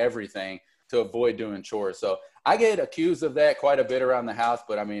job at everything to avoid doing chores. So I get accused of that quite a bit around the house.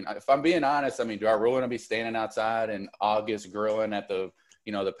 But I mean, if I'm being honest, do I really want to be standing outside in August grilling at the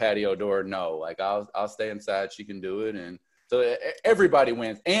patio door? No, like I'll stay inside. She can do it. And so everybody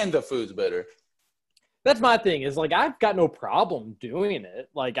wins and the food's better. That's my thing is like, I've got no problem doing it.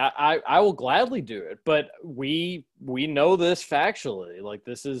 Like I will gladly do it, but we know this factually, like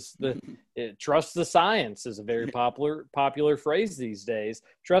this is trust the science is a very popular phrase these days.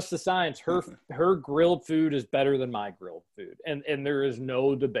 Trust the science. Her grilled food is better than my grilled food. And there is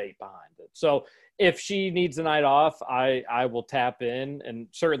no debate behind it. So if she needs a night off, I will tap in, and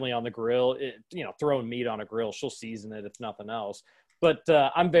certainly on the grill, throwing meat on a grill, she'll season it if nothing else. But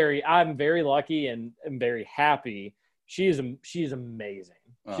I'm very lucky and am very happy. She's amazing.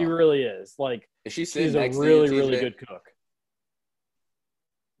 Oh. She really is. Like she's a really, really good cook.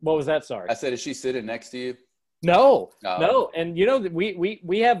 What was that? Sorry. I said, is she sitting next to you? No. And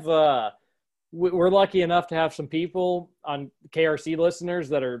we have we're lucky enough to have some people on KRC listeners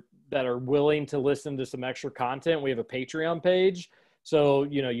that are willing to listen to some extra content. We have a Patreon page. So,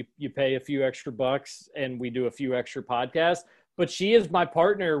 you pay a few extra bucks and we do a few extra podcasts. But she is my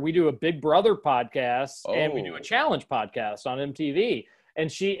partner. We do a Big Brother podcast and we do a challenge podcast on MTV.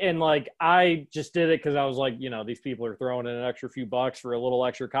 And I just did it because I was like, these people are throwing in an extra few bucks for a little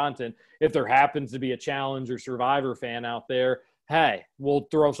extra content. If there happens to be a challenge or Survivor fan out there, hey, we'll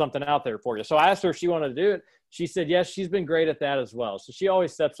throw something out there for you. So I asked her if she wanted to do it. She said, yes, she's been great at that as well. So she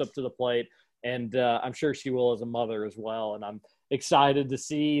always steps up to the plate, and I'm sure she will as a mother as well. And I'm excited to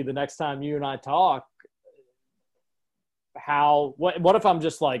see the next time you and I talk, what if I'm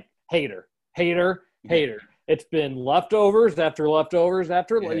just like hater. It's been leftovers after what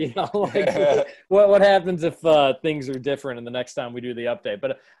happens if things are different in the next time we do the update.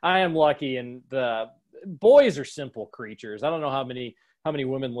 But I am lucky, and boys are simple creatures. I don't know how many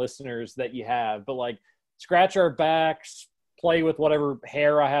women listeners that you have, but like scratch our backs, play with whatever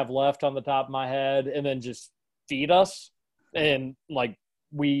hair I have left on the top of my head, and then just feed us. And like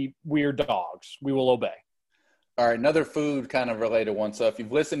we're dogs. We will obey. All right, another food kind of related one. So if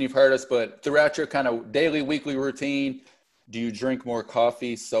you've listened, you've heard us, but throughout your kind of daily, weekly routine, do you drink more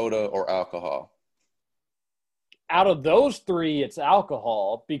coffee, soda, or alcohol? Out of those three, it's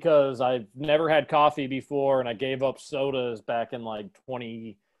alcohol because I've never had coffee before, and I gave up sodas back in like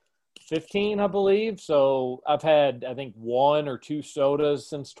 2015, I believe. So I've had, I think, 1 or 2 sodas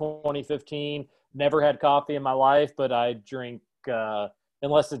since 2015. Never had coffee in my life, but I drink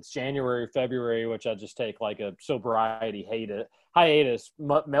unless it's January, February, which I just take like a sobriety hiatus,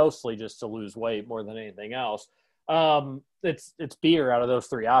 mostly just to lose weight more than anything else. It's beer out of those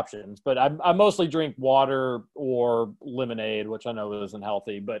 3 options, but I mostly drink water or lemonade, which I know isn't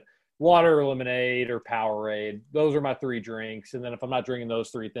healthy, but water or lemonade or Powerade. Those are my 3 drinks. And then if I'm not drinking those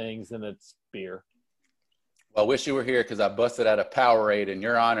 3 things, then it's beer. Well, I wish you were here because I busted out a Powerade in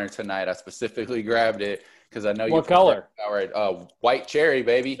your honor tonight. I specifically grabbed it because I know you. What color? Powerade. White cherry,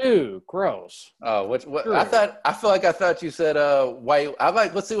 baby. Ew, gross. What? Sure. I thought you said white.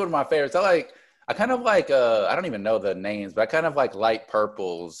 Let's see, one of my favorites. I kind of like, I don't even know the names, but I kind of like light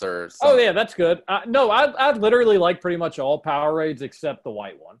purples or something. Oh, yeah, that's good. No, I literally like pretty much all Powerades except the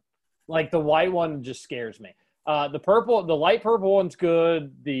white one. Like the white one just scares me. The light purple one's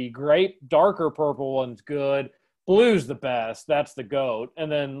good. The grape, darker purple one's good. Blue's the best. That's the GOAT.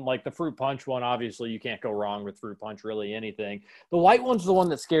 And then like the fruit punch one, obviously you can't go wrong with fruit punch, really anything. The white one's the one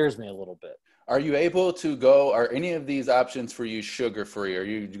that scares me a little bit. Are you able to go, are any of these options for you sugar-free? Are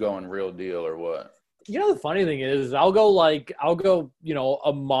you going real deal or what? You know, the funny thing is I'll go,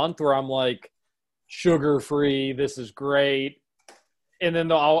 a month where I'm like sugar-free. This is great. And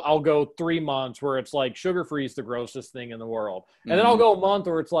then I'll go 3 months where it's like sugar-free is the grossest thing in the world. And then I'll go a month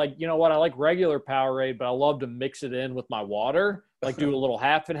where it's like, you know what, I like regular Powerade, but I love to mix it in with my water, like do a little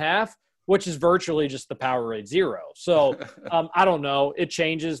half and half, which is virtually just the Powerade Zero. So I don't know. It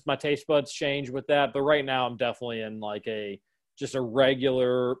changes. My taste buds change with that. But right now I'm definitely in like just a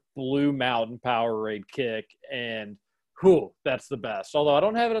regular Blue Mountain Powerade kick. And that's the best. Although I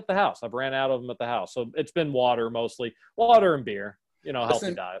don't have it at the house. I've ran out of them at the house. So it's been water mostly. Water and beer.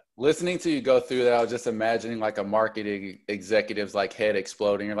 Healthy diet. Listening to you go through that, I was just imagining like a marketing executive's like head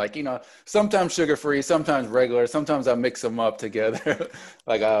exploding. You're like, sometimes sugar-free, sometimes regular, sometimes I mix them up together.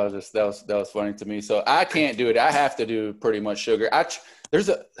 Like that was funny to me. So I can't do it. I have to do pretty much sugar.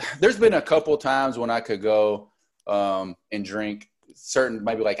 There's been a couple times when I could go and drink certain,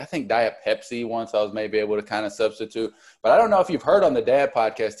 maybe like I think Diet Pepsi once I was maybe able to kind of substitute. But I don't know if you've heard on the Dad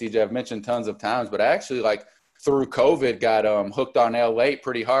podcast, TJ, I've mentioned tons of times, but I actually like through COVID got hooked on L8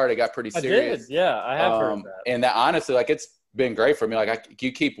 pretty hard. It got pretty serious. I did. Yeah, I have heard that. And that honestly, like it's been great for me. Like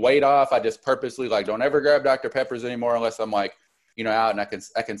you keep weight off. I just purposely like don't ever grab Dr. Peppers anymore unless I'm like, out and I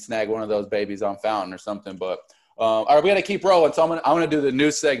can snag one of those babies on Fountain or something. But all right, we got to keep rolling. So I'm gonna do the new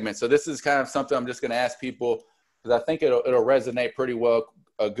segment. So this is kind of something I'm just gonna ask people because I think it'll resonate pretty well.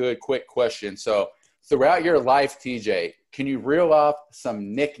 A good quick question. So throughout your life, TJ, can you reel off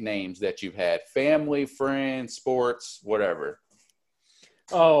some nicknames that you've had? Family, friends, sports, whatever.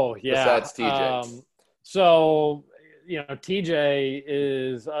 Oh, yeah. Besides TJ. So, TJ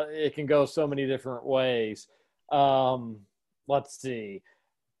is it can go so many different ways. Let's see.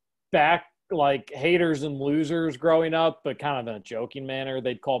 Back like haters and losers growing up, but kind of in a joking manner,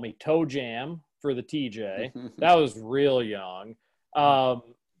 they'd call me Toe Jam for the TJ. That was real young.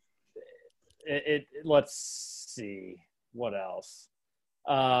 Let's see. What else?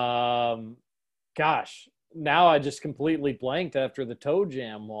 Gosh, now I just completely blanked after the Toe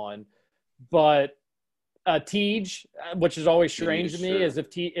Jam one. But Tej, which is always strange to me, sure. as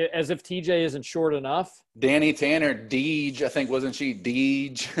if TJ isn't short enough. Danny Tanner, Deej, I think, wasn't she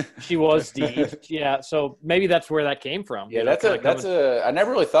Deej? She was Deej, yeah. So maybe that's where that came from. Yeah, I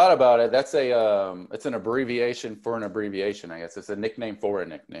never really thought about it. That's it's an abbreviation for an abbreviation, I guess. It's a nickname for a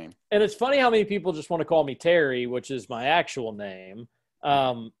nickname. And it's funny how many people just want to call me Terry, which is my actual name.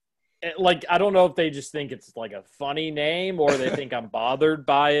 Like, I don't know if they just think it's like a funny name or they think I'm bothered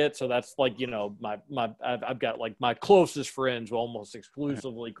by it. So that's like, I've got like my closest friends will almost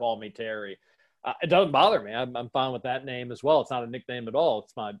exclusively call me Terry. It doesn't bother me. I'm fine with that name as well. It's not a nickname at all.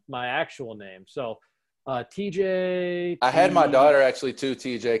 It's my actual name. So TJ. I had my daughter actually too,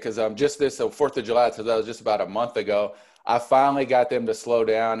 TJ, because just this 4th of July, so that was just about a month ago. I finally got them to slow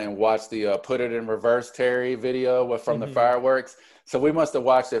down and watch the Put It in Reverse Terry video from the fireworks. So we must have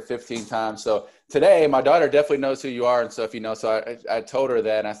watched it 15 times. So today, my daughter definitely knows who you are and stuff, so I told her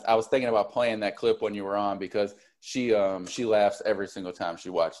that, and I was thinking about playing that clip when you were on because she laughs every single time she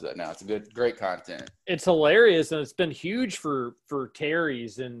watches that now. It's great content. It's hilarious, and it's been huge for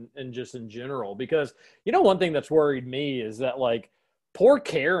Terry's and just in general because, one thing that's worried me is that, like, poor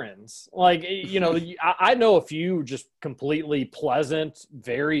Karens, like, I know a few just completely pleasant,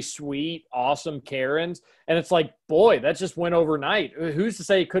 very sweet, awesome Karens. And it's like, boy, that just went overnight. Who's to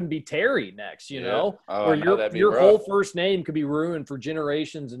say it couldn't be Terry next, know? Or your whole first name could be ruined for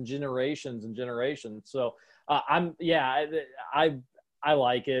generations and generations and generations. So I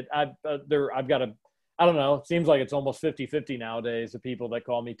like it. I've got I don't know. It seems like it's almost 50-50 nowadays, the people that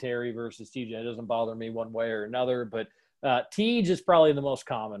call me Terry versus TJ. It doesn't bother me one way or another, but Tej is probably the most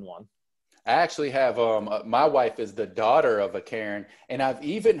common one. I actually have my wife is the daughter of a Karen, and I've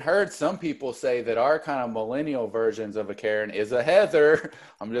even heard some people say that our kind of millennial versions of a Karen is a Heather.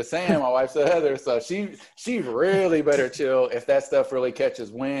 I'm just saying, my wife's a Heather, so she really better chill if that stuff really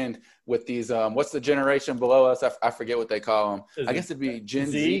catches wind with these. What's the generation below us? I forget what they call them. I guess it'd be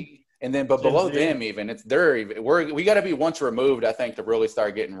Gen Z. And then, but below them, even we got to be once removed, I think, to really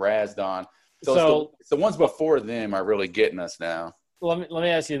start getting razzed on. So it's the ones before them are really getting us now. Let me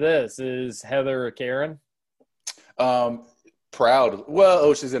ask you this: is Heather a Karen? Proud.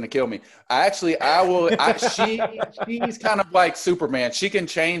 Well, she's gonna kill me. I will. She's kind of like Superman. She can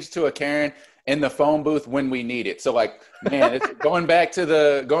change to a Karen in the phone booth when we need it. So, like, man, it's going back to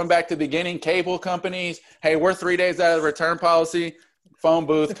the beginning. Cable companies, hey, we're 3 days out of the return policy. Phone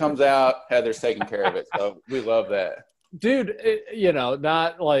booth comes out, Heather's taking care of it. So we love that. Dude,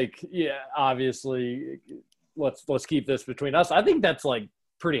 not like, obviously let's keep this between us. I think that's like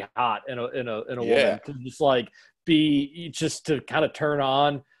pretty hot in a woman to just like to kind of turn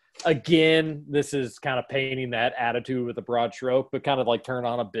on. Again, this is kind of painting that attitude with a broad stroke, but kind of like turn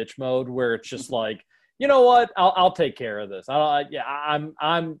on a bitch mode where it's just like, you know what, I'll take care of this. I'm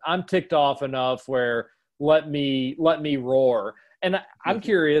ticked off enough where let me roar. And I'm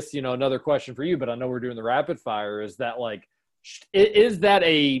curious, another question for you, but I know we're doing the rapid fire, is that like, is that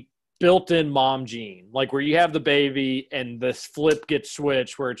a built-in mom gene? Like where you have the baby and this flip gets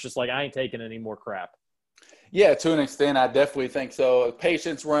switched where it's just like, I ain't taking any more crap. Yeah, to an extent, I definitely think so.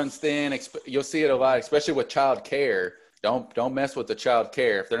 Patience runs thin. You'll see it a lot, especially with child care. Don't mess with the child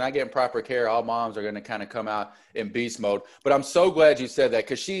care. If they're not getting proper care, all moms are going to kind of come out in beast mode. But I'm so glad you said that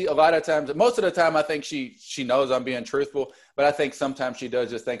because most of the time, I think she knows I'm being truthful. But I think sometimes she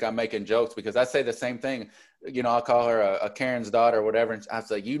does just think I'm making jokes because I say the same thing. I'll call her a Karen's daughter or whatever. And I was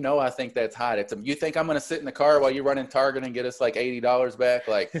like, I think that's hot. You think I'm going to sit in the car while you run in Target and get us like $80 back?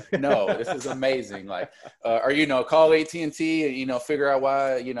 Like, no, this is amazing. Like, or, call AT&T and, figure out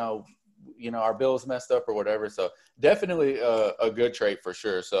why, our bill's messed up or whatever. So definitely a good trait for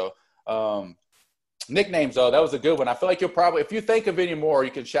sure. So nicknames, though, that was a good one. I feel like you'll probably, if you think of any more, you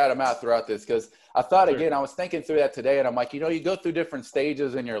can shout them out throughout this because I thought, again, I was thinking through that today and I'm like, you go through different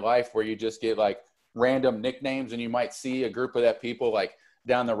stages in your life where you just get like random nicknames and you might see a group of that people like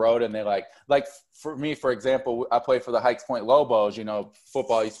down the road and they like for me, for example, I played for the Hikes Point Lobos.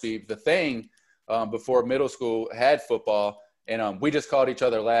 Football used to be the thing before middle school had football. And we just called each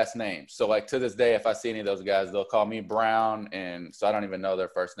other last names. So, like, to this day, if I see any of those guys, they'll call me Brown. And so I don't even know their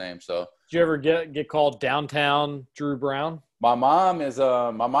first name. So, did you ever get called Downtown Drew Brown? My mom's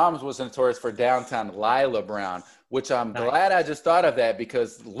was notorious for Downtown Lila Brown, which I'm glad I just thought of that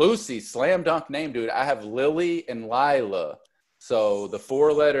because Lucy, slam dunk name, dude. I have Lily and Lila. So the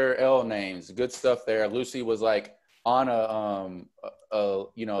 4-letter L names, good stuff there. Lucy was like on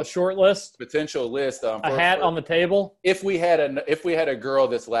a short list, potential list, a hat on the table. If we had a girl,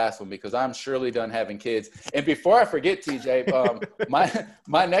 this last one, because I'm surely done having kids. And before I forget, TJ,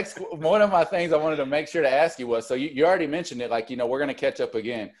 my next one of my things I wanted to make sure to ask you was, so you already mentioned it, like, we're going to catch up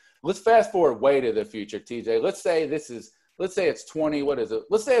again. Let's fast forward way to the future, TJ. Let's say it's 20. What is it?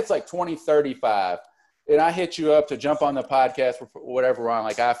 Let's say it's like 2035. And I hit you up to jump on the podcast, whatever we're on,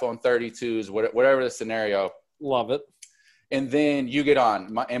 like iPhone 32s, whatever the scenario. Love it. And then you get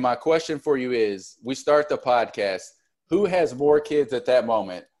on. My question for you is, we start the podcast. Who has more kids at that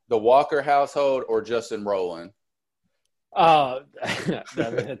moment, the Walker household or Justin Rowland?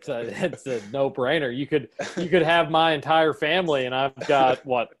 It's a no-brainer. You could have my entire family, and I've got,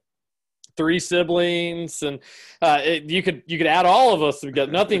 3 siblings, and you could add all of us. We've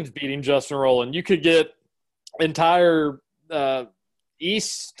got nothing's beating Justin Rowland. You could get entire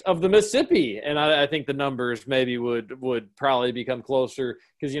east of the Mississippi, and I think the numbers maybe would probably become closer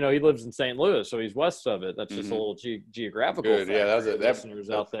because he lives in St. Louis, so he's west of it. That's just a little geographical. Good. Yeah, that's listeners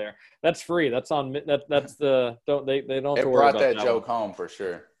out there. That's free. That's on. That's the don't they don't. Have to worry brought about that joke home for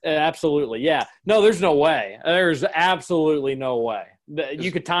sure. Absolutely, yeah. No, there's no way. There's absolutely no way.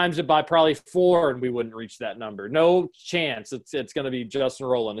 You could times it by probably 4 and we wouldn't reach that number. No chance. It's going to be Justin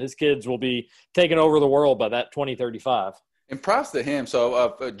Rowland. His kids will be taking over the world by that 2035. And props to him.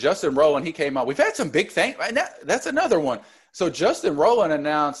 So Justin Rowland, he came out. We've had some big things. That's another one. So Justin Rowland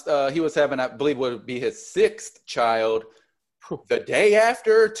announced he was having, I believe, would be his 6th child the day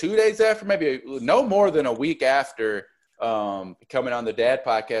after, 2 days after, maybe no more than a week after coming on the Dad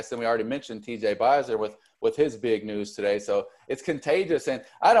Podcast. And we already mentioned TJ Beiser with his big news today. So it's contagious. And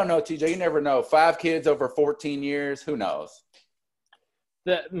I don't know, TJ, you never know. 5 kids over 14 years, who knows?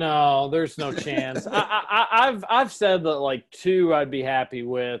 No, there's no chance. I've said that like 2 I'd be happy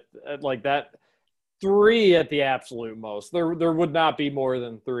with, like that 3 at the absolute most. There would not be more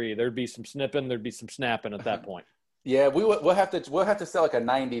than 3. There'd be some snipping, there'd be some snapping at that point. Yeah, we'll have to sell like a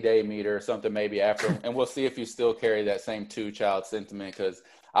 90-day meter or something maybe after, and we'll see if you still carry that same 2-child sentiment. Because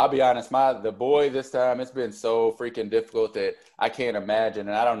I'll be honest, the boy this time, it's been so freaking difficult that I can't imagine,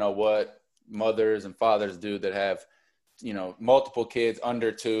 and I don't know what mothers and fathers do that have multiple kids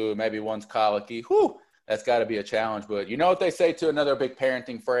under 2, maybe one's colicky. Whew, that's got to be a challenge. But you know what they say to another big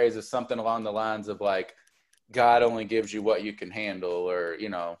parenting phrase is something along the lines of like, God only gives you what you can handle, or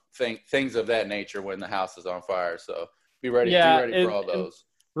things of that nature when the house is on fire. So be ready for all those.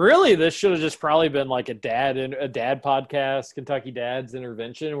 Really, this should have just probably been like a dad podcast, Kentucky Dad's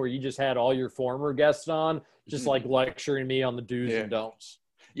Intervention, where you just had all your former guests on, just like lecturing me on the do's and don'ts.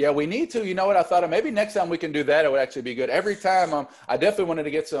 Yeah, we need to. You know what I thought of? Maybe next time we can do that. It would actually be good. Every time, I definitely wanted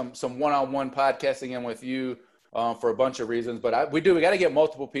to get some one-on-one podcasting in with you for a bunch of reasons. But we got to get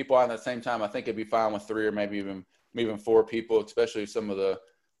multiple people on at the same time. I think it'd be fine with 3 or maybe even 4 people, especially some of the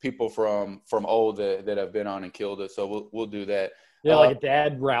people from old that have been on and killed it. So we'll do that. Yeah, like a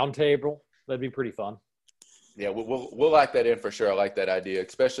dad roundtable. That'd be pretty fun. Yeah, we'll lock that in for sure. I like that idea,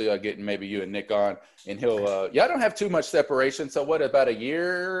 especially getting maybe you and Nick on, and he'll. Y'all don't have too much separation, so what? About a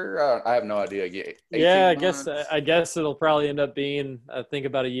year? I have no idea. Yeah, I guess it'll probably end up being, I think,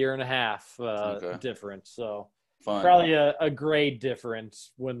 about a year and a half difference. So fun. Probably a grade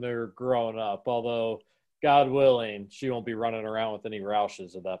difference when they're growing up. Although, God willing, she won't be running around with any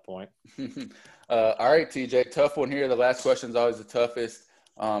Roushes at that point. All right, TJ, tough one here. The last question is always the toughest.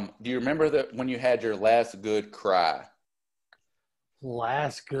 Do you remember when you had your last good cry?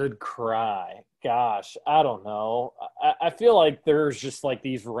 Last good cry? Gosh, I don't know. I feel like there's just like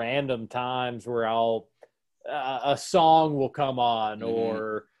these random times where a song will come on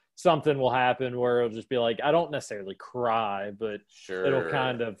or something will happen where it'll just be like, I don't necessarily cry, but it'll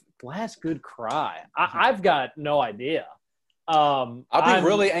kind of last good cry. I've got no idea. I'll be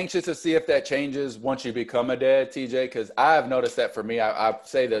really anxious to see if that changes once you become a dad, TJ, because I've noticed that for me. I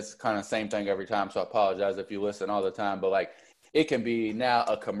say this kind of same thing every time, so I apologize if you listen all the time. But like, it can be now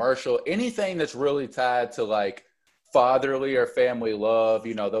a commercial, anything that's really tied to like fatherly or family love.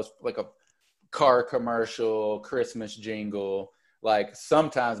 Those like a car commercial, Christmas jingle. Like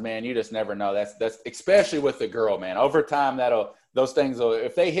sometimes, man, you just never know. That's especially with the girl, man. Over time, those things will,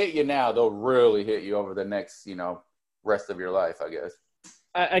 if they hit you now, they'll really hit you over the next, rest of your life, I guess.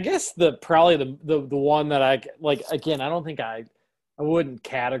 I guess probably the one that I like, again, I don't think I wouldn't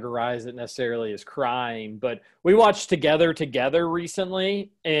categorize it necessarily as crying, but we watched Together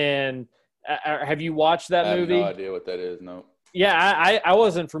recently. And have you watched that movie? I have no idea what that is. No. Yeah, I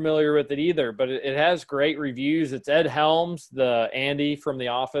wasn't familiar with it either, but it has great reviews. It's Ed Helms, the Andy from The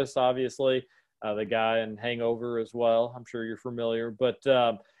Office, obviously, the guy in Hangover as well. I'm sure you're familiar, but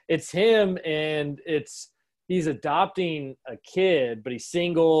it's him, and he's adopting a kid, but he's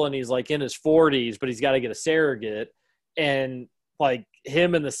single and he's like in his 40s, but he's got to get a surrogate. And like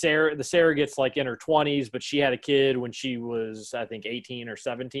him and the surrogate's like in her 20s, but she had a kid when she was, I think, 18 or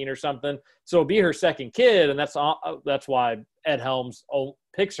 17 or something. So it'll be her second kid. And that's why Ed Helms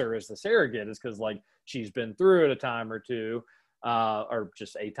picks her as the surrogate, is because like she's been through it a time or two, or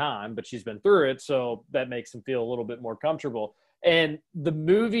just a time, but she's been through it. So that makes him feel a little bit more comfortable. And the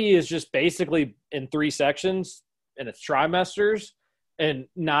movie is just basically in 3 sections, and it's trimesters. And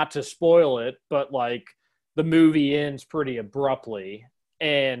not to spoil it, but like the movie ends pretty abruptly.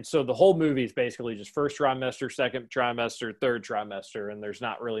 And so the whole movie is basically just first trimester, second trimester, third trimester. And there's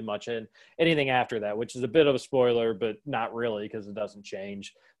not really much in anything after that, which is a bit of a spoiler, but not really, because it doesn't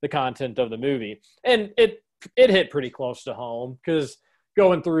change the content of the movie. And it hit pretty close to home, because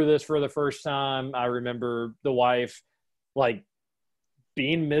going through this for the first time, I remember the wife like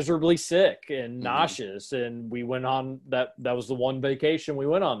being miserably sick and nauseous. And we went on that was the one vacation we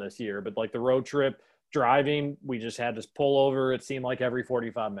went on this year. But like the road trip driving, we just had to pull over. It seemed like every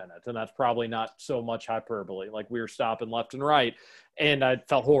 45 minutes. And that's probably not so much hyperbole. Like we were stopping left and right. And I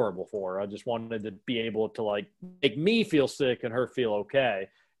felt horrible for her. I just wanted to be able to like make me feel sick and her feel okay.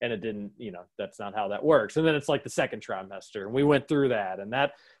 And it didn't, that's not how that works. And then it's like the second trimester. And we went through that. And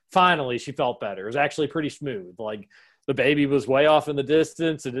that finally she felt better. It was actually pretty smooth. Like the baby was way off in the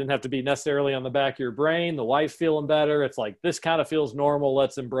distance. It didn't have to be necessarily on the back of your brain. The wife's feeling better. It's like, this kind of feels normal.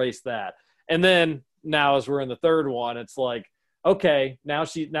 Let's embrace that. And then now as we're in the third one, it's like, okay, now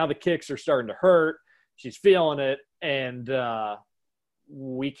the kicks are starting to hurt. She's feeling it. And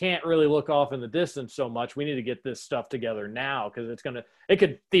we can't really look off in the distance so much. We need to get this stuff together now because it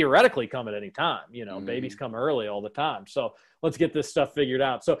could theoretically come at any time. Babies come early all the time. So let's get this stuff figured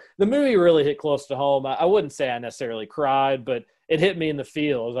out. So the movie really hit close to home. I wouldn't say I necessarily cried, but it hit me in the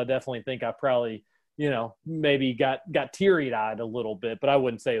feels. I definitely think I probably, maybe got teary-eyed a little bit, but I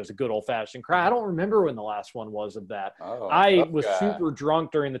wouldn't say it was a good old-fashioned cry. I don't remember when the last one was of that. I was super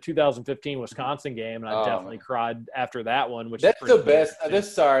drunk during the 2015 Wisconsin game, and I definitely cried after that one. Which that's the best.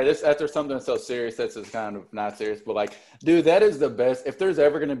 This after something so serious that's just kind of not serious, but like, dude, that is the best. If there's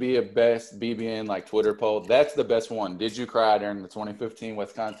ever going to be a best BBN like Twitter poll, that's the best one. Did you cry during the 2015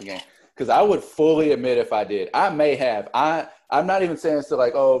 Wisconsin game? Because I would fully admit if I did. I may have. I'm not even saying this to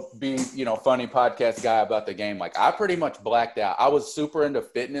like, be, funny podcast guy about the game. Like, I pretty much blacked out. I was super into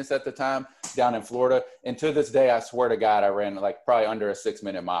fitness at the time down in Florida. And to this day, I swear to God, I ran like probably under a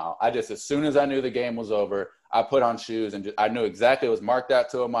 6-minute mile. As soon as I knew the game was over, I put on shoes and I knew exactly it was marked out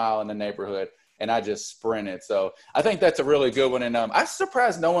to a mile in the neighborhood. And I just sprinted. So I think that's a really good one. And I'm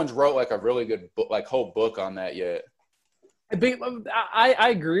surprised no one's wrote like a really good book, like whole book on that yet. I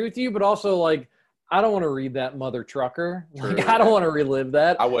agree with you, but also like I don't want to read that mother trucker. Like I don't want to relive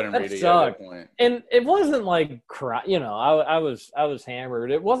that. I wouldn't read it at that point. And it wasn't like cry. I was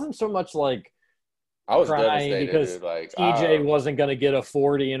hammered. It wasn't so much like I was crying because dude. Like, TJ wasn't going to get a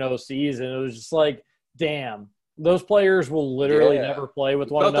 40-0 season. It was just like, damn, those players will literally never play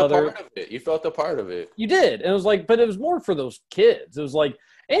with one another. You felt a part of it. You did. And it was like, but it was more for those kids. It was like,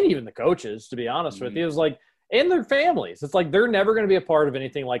 and even the coaches, to be honest with you, it was like. And their families. It's like they're never going to be a part of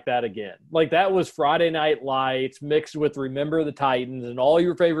anything like that again. Like that was Friday Night Lights mixed with Remember the Titans and all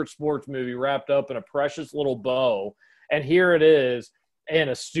your favorite sports movie wrapped up in a precious little bow. And here it is, and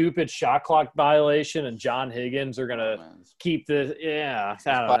a stupid shot clock violation, and John Higgins are going to keep this. Yeah,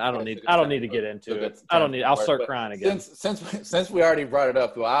 I don't need to get into it. I'll start crying again. Since we already brought it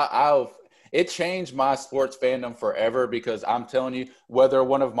up, it changed my sports fandom forever because I'm telling you, whether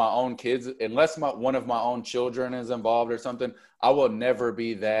one of my own kids, unless one of my own children is involved or something, I will never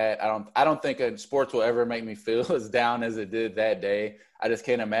be that. I don't think sports will ever make me feel as down as it did that day. I just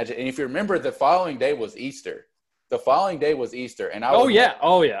can't imagine. And if you remember, the following day was Easter. And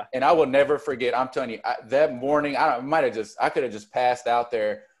And I will never forget. I'm telling you, that morning, I could have just passed out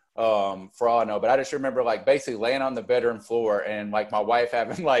there. For all I know, but I just remember like basically laying on the bedroom floor and like my wife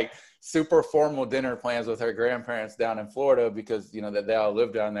having like super formal dinner plans with her grandparents down in Florida because that they all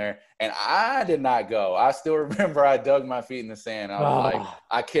live down there, and I did not go. I still remember I dug my feet in the sand. I was like,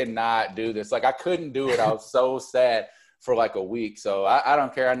 I cannot do this. Like I couldn't do it. I was so sad for like a week. So I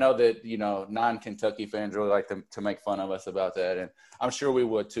don't care. I know that non-Kentucky fans really like to make fun of us about that, and I'm sure we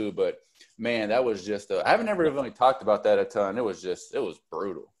would too. But man, that was just I haven't ever really talked about that a ton. It was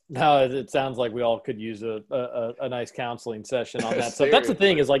brutal. No, it sounds like we all could use a nice counseling session on that. So that's the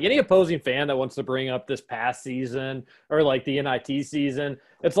thing is like any opposing fan that wants to bring up this past season or like the NIT season,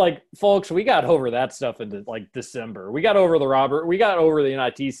 it's like, folks, we got over that stuff in like December. We got over the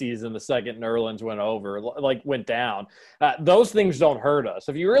NIT season the second Nerlens went down. Those things don't hurt us.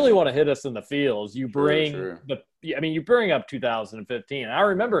 If you really want to hit us in the feels, you bring you bring up 2015. I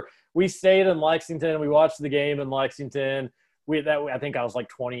remember we stayed in Lexington. We watched the game in Lexington. I think I was like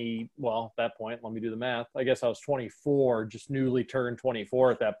 20. Well, at that point, let me do the math. I guess I was 24, just newly turned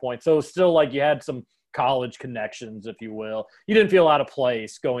 24 at that point. So it was still like you had some college connections, if you will. You didn't feel out of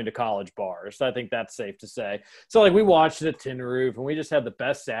place going to college bars. I think that's safe to say. So like we watched it at Tin Roof, and we just had the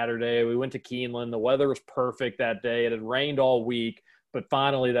best Saturday. We went to Keeneland. The weather was perfect that day. It had rained all week, but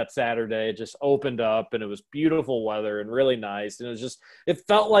finally that Saturday it just opened up, and it was beautiful weather and really nice. And it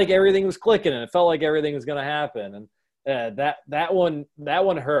felt like everything was clicking, and it felt like everything was going to happen. And that one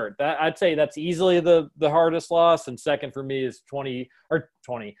hurt. I'd say that's easily the hardest loss, and second for me is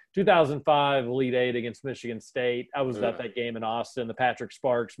 2005 Elite Eight against Michigan State. I was at that game in Austin. The Patrick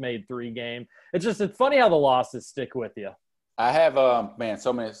Sparks made 3 game. It's funny how the losses stick with you. I have, man,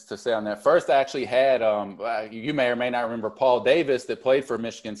 so many to say on that. First, I actually had, you may or may not remember Paul Davis that played for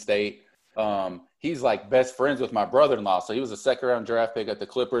Michigan State. He's like best friends with my brother-in-law. So he was a second-round draft pick at the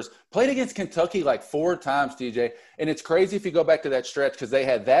Clippers. Played against Kentucky like 4 times, TJ. And it's crazy if you go back to that stretch because they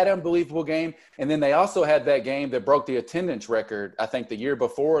had that unbelievable game. And then they also had that game that broke the attendance record, I think the year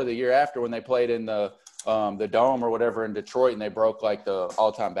before or the year after when they played in the Dome or whatever in Detroit, and they broke like the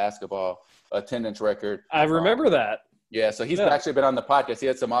all-time basketball attendance record. I remember that. Yeah, so he's actually been on the podcast. He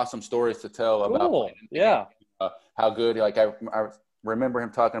had some awesome stories to tell about how good. Like I remember him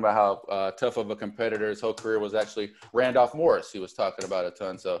talking about how tough of a competitor his whole career was actually Randolph Morris. He was talking about a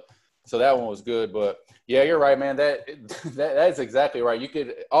ton. So that one was good. But yeah, you're right, man. That's exactly right. You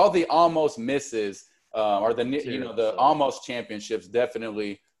could all the almost misses or the almost championships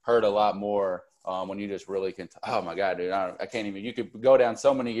definitely hurt a lot more when you just really can. Oh my God, dude, I can't even. You could go down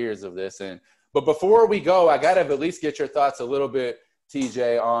so many years of this But before we go, I got to at least get your thoughts a little bit,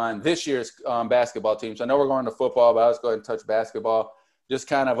 TJ, on this year's basketball team. So I know we're going to football, but I'll just go ahead and touch basketball. Just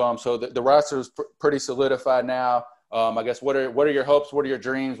kind of so the roster is pretty solidified now. I guess what are your hopes? What are your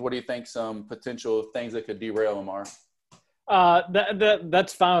dreams? What do you think some potential things that could derail them are?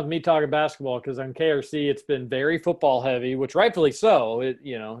 That's fine with me talking basketball because on KRC it's been very football heavy, which rightfully so.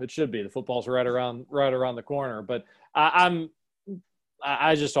 It should be. The football's right around the corner, but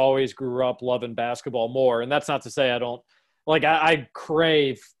I just always grew up loving basketball more. And that's not to say I don't – like I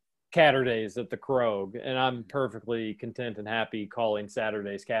crave Catterdays at the Krog, and I'm perfectly content and happy calling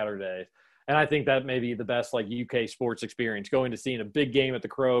Saturdays Catterdays. And I think that may be the best like UK sports experience, going to seeing a big game at the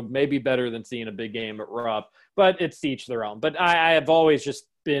Krog, maybe better than seeing a big game at Rupp, but it's to each their own. But I have always just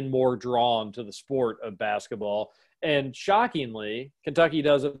been more drawn to the sport of basketball. And shockingly, Kentucky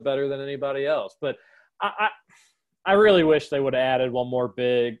does it better than anybody else. But I really wish they would have added one more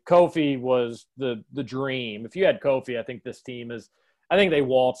big. Kofi was the dream. If you had Kofi, I think this team is – I think they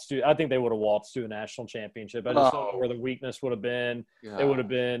would have waltzed to a national championship. I just don't know where the weakness would have been. Yeah. It would have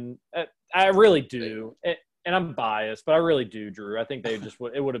been – I really do. And I'm biased, but I really do, Drew. I think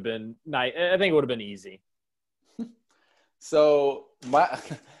it would have been nice. I think it would have been easy. So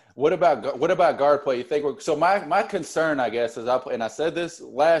what about guard play? You think so? My concern, I guess, is and I said this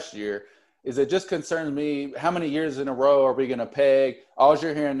last year – is it just concerns me how many years in a row are we going to peg? All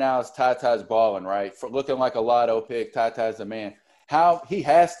you're hearing now is Ty's balling, right? For looking like a lotto pick, Ty's the man. How he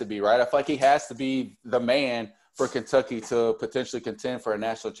has to be, right? I feel like he has to be the man for Kentucky to potentially contend for a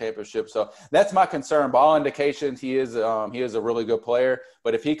national championship. So that's my concern. By all indications, he is a really good player.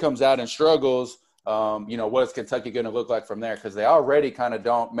 But if he comes out and struggles, what is Kentucky going to look like from there? Because they already kind of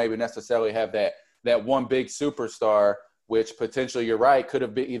don't maybe necessarily have that one big superstar, which potentially, you're right, could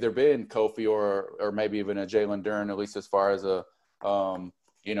have either been Kofi or maybe even a Jalen Duren, at least as far as kind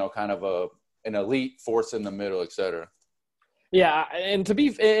of an elite force in the middle, et cetera. Yeah,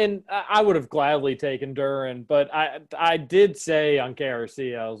 and I would have gladly taken Duren, but I did say on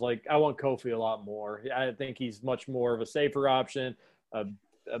KRC, I was like, I want Kofi a lot more. I think he's much more of a safer option, a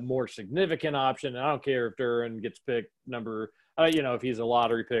more significant option. And I don't care if Duren gets picked number if he's a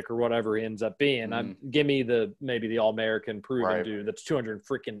lottery pick or whatever he ends up being. Give me maybe the All-American proven dude that's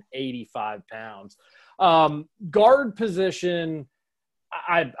 285 pounds. Guard position,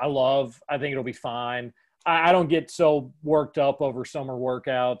 I love. I think it'll be fine. I don't get so worked up over summer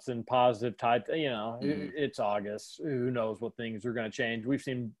workouts and positive tide. It's August. Who knows what things are going to change? We've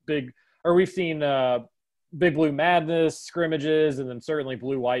seen Big Blue Madness scrimmages, and then certainly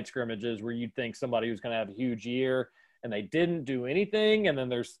blue-white scrimmages where you'd think somebody was going to have a huge year and they didn't do anything. And then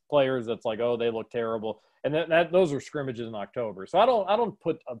there's players that's like, oh, they look terrible. And those are scrimmages in October. So I don't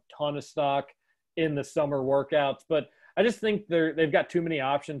put a ton of stock in the summer workouts, but I just think they've got too many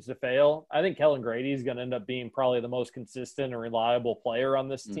options to fail. I think Kellen Grady is going to end up being probably the most consistent and reliable player on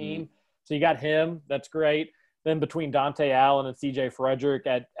this team. So you got him. That's great. Then between Dante Allen and CJ Frederick,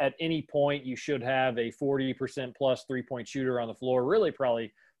 at any point you should have a 40% plus three-point shooter on the floor, really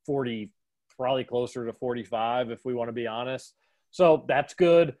probably closer to 45 if we want to be honest. So that's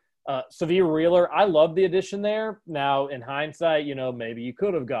good. Sahvir Wheeler, I love the addition there. Now, in hindsight, maybe you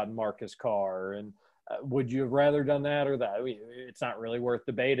could have gotten Marcus Carr, and would you have rather done that or that? It's not really worth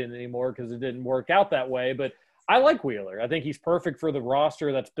debating anymore because it didn't work out that way. But I like Wheeler. I think he's perfect for the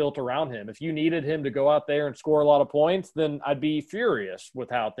roster that's built around him. If you needed him to go out there and score a lot of points, then I'd be furious with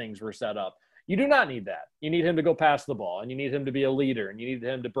how things were set up. You do not need that. You need him to go pass the ball, and you need him to be a leader, and you need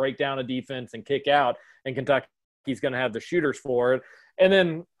him to break down a defense and kick out, and Kentucky's going to have the shooters for it. And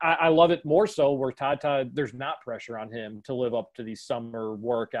then I love it more so where Ty, there's not pressure on him to live up to these summer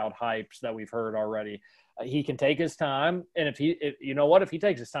workout hypes that we've heard already. He can take his time, and if he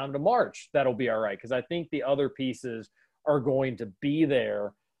takes his time to March, that'll be all right, because I think the other pieces are going to be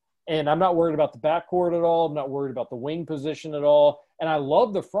there. And I'm not worried about the backcourt at all. I'm not worried about the wing position at all. And I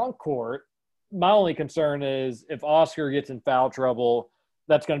love the front court. My only concern is if Oscar gets in foul trouble,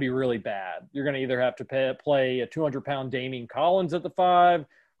 that's going to be really bad. You're going to either have to play a 200-pound Damian Collins at the 5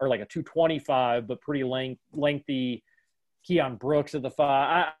 or like a 225 but pretty lengthy Keon Brooks at the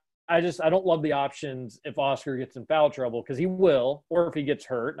 5. I don't love the options if Oscar gets in foul trouble, because he will, or if he gets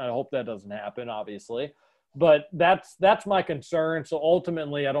hurt, and I hope that doesn't happen, obviously. But that's my concern. So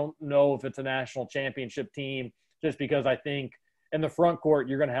ultimately, I don't know if it's a national championship team, just because I think in the front court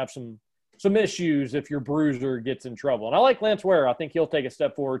you're going to have some issues if your bruiser gets in trouble. And I like Lance Ware. I think he'll take a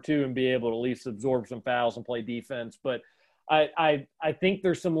step forward too and be able to at least absorb some fouls and play defense. But I think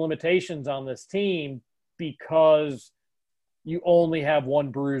there's some limitations on this team because you only have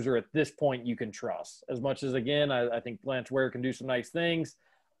one bruiser at this point you can trust. As much as, again, I think Lance Ware can do some nice things,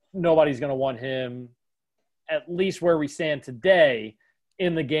 nobody's going to want him, at least where we stand today,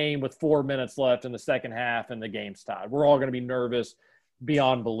 in the game with 4 minutes left in the second half and the game's tied. We're all going to be nervous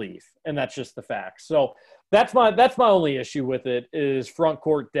beyond belief, and that's just the fact. So that's my only issue with it is front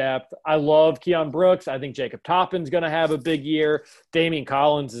court depth. I love Keon Brooks. I think Jacob Toppin's going to have a big year. Damian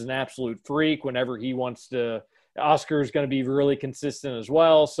Collins is an absolute freak whenever he wants to. Oscar is going to be really consistent as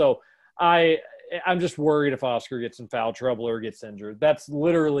well. So I'm just worried if Oscar gets in foul trouble or gets injured. That's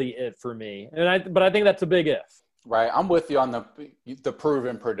literally it for me. But I think that's a big if. Right. I'm with you on the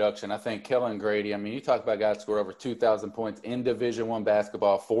proven production. I think Kellen Grady, I mean, you talk about guys score over 2,000 points in Division I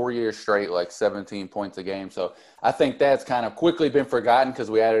basketball 4 years straight, like 17 points a game. So I think that's kind of quickly been forgotten because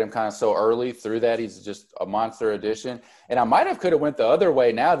we added him kind of so early. Through that, he's just a monster addition. And I could have went the other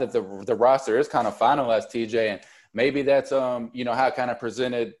way now that the roster is kind of finalized, TJ. And maybe that's, how it kind of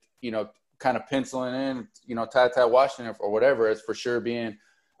presented, kind of penciling in, Ty Washington or whatever as for sure being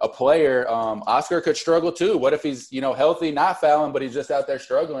a player. Oscar could struggle too. What if he's, healthy, not fouling, but he's just out there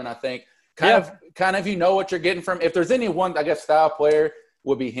struggling? I think kind of what you're getting from, if there's any one, I guess, style player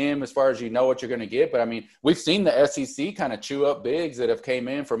would be him as far as what you're going to get. But I mean, we've seen the SEC kind of chew up bigs that have came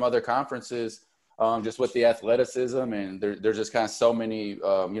in from other conferences just with the athleticism. And there's just kind of so many,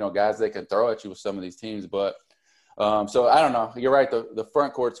 guys they can throw at you with some of these teams. But so I don't know. You're right. The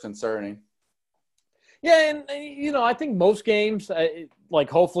front court's concerning. Yeah, and, I think most games,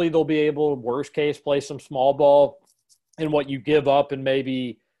 hopefully they'll be able, worst case, play some small ball and what you give up. And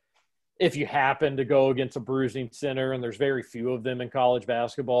maybe if you happen to go against a bruising center, and there's very few of them in college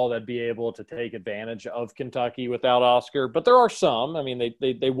basketball, that'd be able to take advantage of Kentucky without Oscar. But there are some. I mean,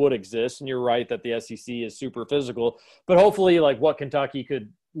 they would exist. And you're right that the SEC is super physical. But hopefully, what Kentucky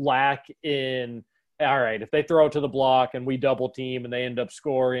could lack in, all right, if they throw it to the block and we double team and they end up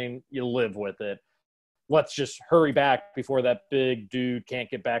scoring, you live with it. Let's just hurry back before that big dude can't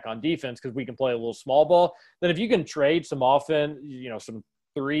get back on defense because we can play a little small ball. Then if you can trade some offense, some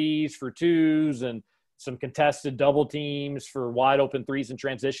threes for twos and some contested double teams for wide open threes in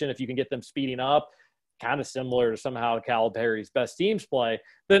transition, if you can get them speeding up, kind of similar to somehow Calipari's best teams play,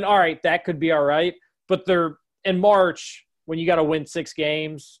 then all right, that could be all right. But they're in March when you got to win 6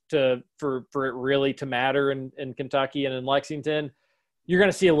 games for it really to matter in Kentucky and in Lexington. You're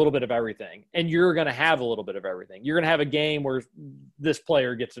going to see a little bit of everything, and you're going to have a little bit of everything. You're going to have a game where this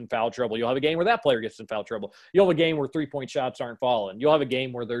player gets in foul trouble. You'll have a game where that player gets in foul trouble. You'll have a game where 3-point shots aren't falling. You'll have a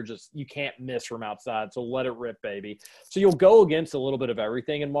game where you can't miss from outside, so let it rip, baby. So you'll go against a little bit of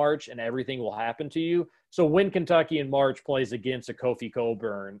everything in March, and everything will happen to you. So when Kentucky in March plays against a Kofi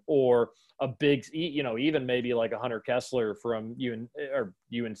Cockburn or a big, even maybe like a Hunter Kessler from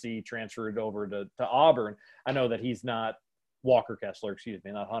UNC transferred over to Auburn, I know that he's not – Walker Kessler,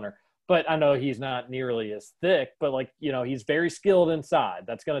 not Hunter. But I know he's not nearly as thick, but he's very skilled inside.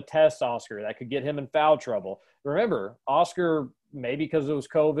 That's going to test Oscar. That could get him in foul trouble. Remember, Oscar, maybe because it was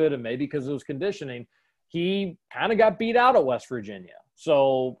COVID and maybe because it was conditioning, he kind of got beat out at West Virginia.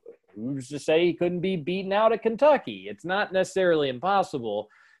 So who's to say he couldn't be beaten out at Kentucky? It's not necessarily impossible.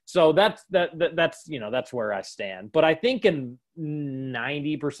 So that's where I stand. But I think in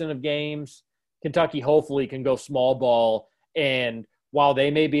 90% of games, Kentucky hopefully can go small ball. And while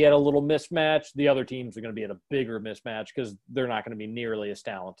they may be at a little mismatch, the other teams are going to be at a bigger mismatch because they're not going to be nearly as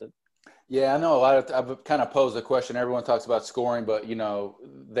talented. Yeah, I know I've kind of posed the question. Everyone talks about scoring, but,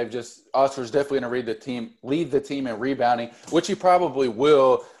 Oscar's definitely going to lead the team in rebounding, which he probably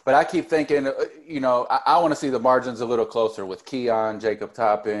will. But I keep thinking, I want to see the margins a little closer with Keon, Jacob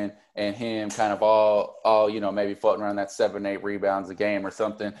Toppin, and him kind of all maybe floating around that 7-8 rebounds a game or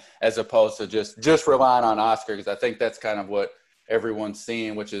something, as opposed to just relying on Oscar, because I think that's kind of what everyone's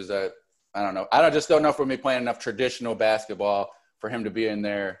seeing, which is that, I don't know. I just don't know if we're going to be playing enough traditional basketball for him to be in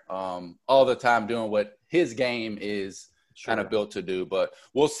there all the time doing what his game is kind of built to do. But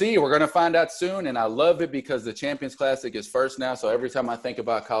we'll see. We're going to find out soon, and I love it because the Champions Classic is first now. So every time I think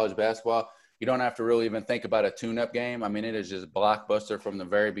about college basketball, you don't have to really even think about a tune-up game. I mean, it is just blockbuster from the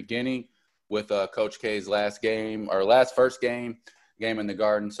very beginning with Coach K's first game in the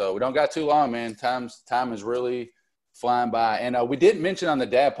Garden. So we don't got too long, man. Time is really flying by. And we didn't mention on the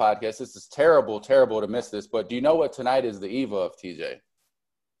Dad podcast, this is terrible to miss this, but do you know what tonight is the eve of, TJ?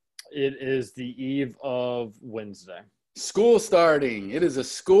 It is the eve of Wednesday. School starting. It is a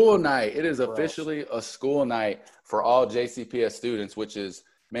school night. It is officially a school night for all JCPS students, which is,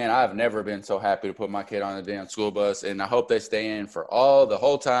 man, I've never been so happy to put my kid on a damn school bus, and I hope they stay in for the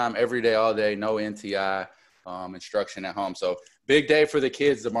whole time, every day, all day, no NTI instruction at home. So big day for the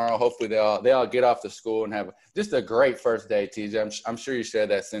kids tomorrow. Hopefully they all get off to school and have just a great first day, TJ. I'm sure you share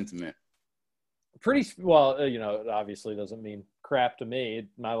that sentiment. Pretty well, it obviously doesn't mean crap to me.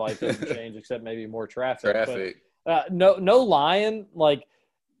 My life doesn't change except maybe more traffic. But, no lying. Like,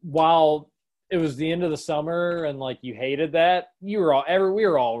 while it was the end of the summer and like you hated that, we were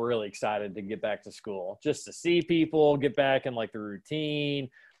all really excited to get back to school, just to see people, get back in like the routine,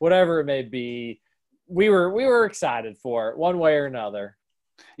 whatever it may be. We were excited for it one way or another.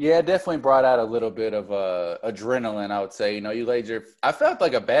 Yeah, it definitely brought out a little bit of adrenaline, I would say. I felt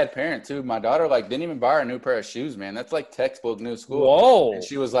like a bad parent too. My daughter didn't even buy her a new pair of shoes, man. That's like textbook new school. Whoa. And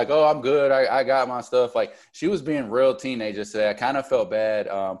she was like, "Oh, I'm good. I got my stuff." Like, she was being real teenager today. I kind of felt bad.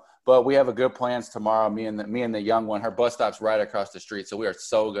 But we have a good plans tomorrow. Me and the young one. Her bus stop's right across the street, so we are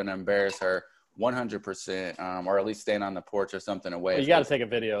so gonna embarrass her 100%, or at least stand on the porch or something away. Well, you got to take a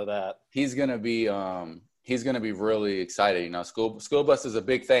video of that. He's gonna be really excited. School bus is a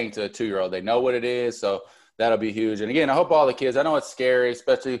big thing to a 2-year-old. They know what it is, so that'll be huge. And again, I hope all the kids. I know it's scary,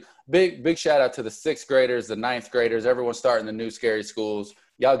 especially big shout out to the 6th graders, the 9th graders, everyone starting the new scary schools.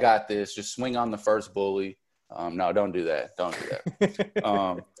 Y'all got this. Just swing on the first bully. No, don't do that. Don't do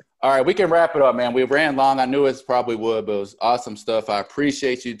that. All right, we can wrap it up, man. We ran long. I knew it probably would, but it was awesome stuff. I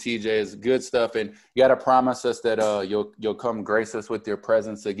appreciate you, TJ. It's good stuff, and you got to promise us that you'll come grace us with your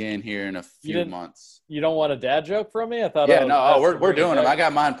presence again here in a few months. You don't want a dad joke from me? I thought. Yeah, we're doing them. I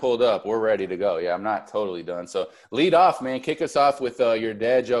got mine pulled up. We're ready to go. Yeah, I'm not totally done. So lead off, man. Kick us off with your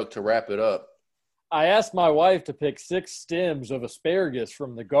dad joke to wrap it up. I asked my wife to pick 6 stems of asparagus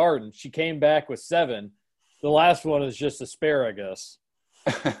from the garden. She came back with 7. The last one is just asparagus.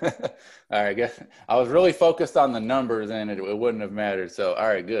 All right, guess I was really focused on the numbers and it wouldn't have mattered. So, all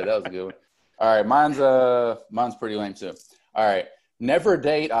right, good. That was a good one. All right, mine's pretty lame too. All right, never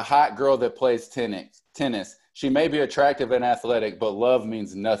date a hot girl that plays tennis. She may be attractive and athletic, but love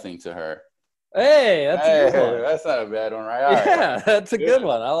means nothing to her. Hey, that's a good one. That's not a bad one, right? All right. That's a good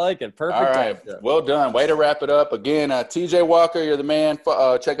one. I like it. Perfect. All right, well done. Way to wrap it up. Again, TJ Walker, you're the man.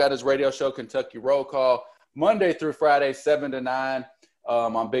 Check out his radio show, Kentucky Roll Call, Monday through Friday, 7 to 9.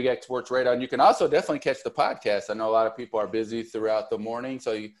 On Big X Sports Radar. And you can also definitely catch the podcast. I know a lot of people are busy throughout the morning,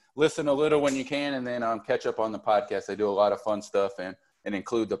 so you listen a little when you can and then catch up on the podcast. They do a lot of fun stuff and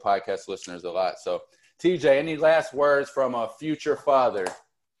include the podcast listeners a lot. So, TJ, any last words from a future father?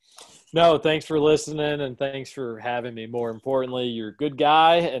 No, thanks for listening and thanks for having me. More importantly, you're a good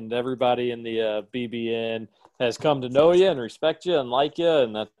guy, and everybody in the BBN has come to know you and respect you and like you,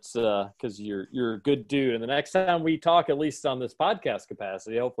 and that's because you're a good dude. And the next time we talk, at least on this podcast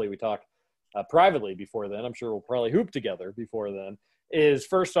capacity, hopefully we talk privately before then. I'm sure we'll probably hoop together before then. Is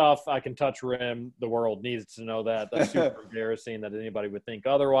first off, I can touch rim. The world needs to know that. That's super embarrassing that anybody would think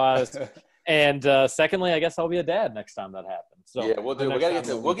otherwise. And secondly, I guess I'll be a dad next time that happens. So yeah, we'll do.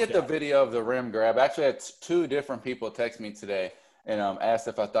 We'll get the video of the rim grab. Actually, I had 2 different people text me today and asked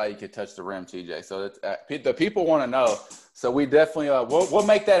if I thought you could touch the rim, TJ. So the people want to know. So we definitely we'll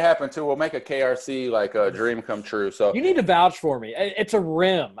make that happen too. We'll make a KRC dream come true. So you need to vouch for me. It's a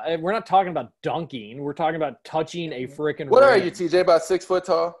rim. We're not talking about dunking. We're talking about touching a freaking rim. What are you, TJ? About 6 foot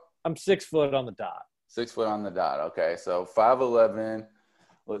tall? I'm 6 foot on the dot. 6 foot on the dot. Okay, so 5'11".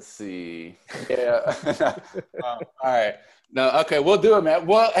 Let's see. Yeah. All right. No, okay, we'll do it, man.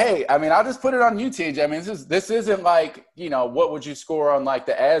 Well, hey, I mean, I'll just put it on you, TJ. I mean, this isn't like, what would you score on like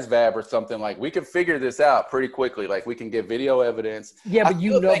the ASVAB or something? Like, we can figure this out pretty quickly. Like, we can get video evidence. Yeah, but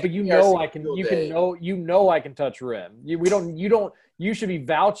I can touch rim. You should be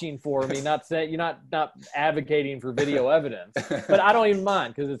vouching for me, not advocating for video evidence. But I don't even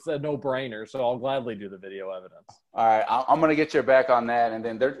mind because it's a no-brainer. So I'll gladly do the video evidence. All right, I'm going to get your back on that, and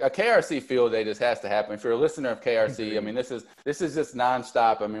then a KRC field day just has to happen. If you're a listener of KRC, I mean, this is just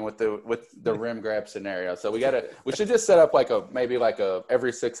nonstop. I mean, with the rim grab scenario, so we should just set up maybe a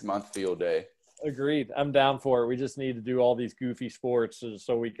every 6-month field day. Agreed. I'm down for it. We just need to do all these goofy sports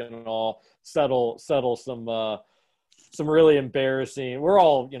so we can all settle some some really embarrassing. We're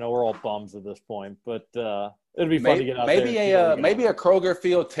all bums at this point, but it'd be fun to get out there. Maybe a Kroger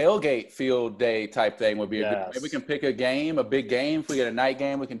Field tailgate field day type thing would be a good. Maybe we can pick a big game. If we get a night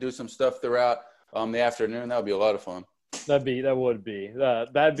game, we can do some stuff throughout the afternoon. That would be a lot of fun. That'd be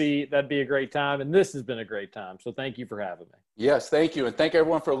a great time, and this has been a great time. So thank you for having me. Yes, thank you, and thank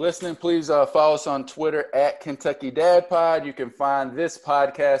everyone for listening. Please follow us on Twitter at Kentucky Dad Pod. You can find this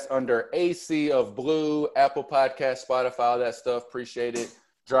podcast under AC of Blue, Apple Podcast, Spotify, all that stuff. Appreciate it.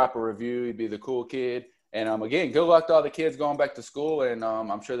 Drop a review. You'd be the cool kid. And again, good luck to all the kids going back to school, and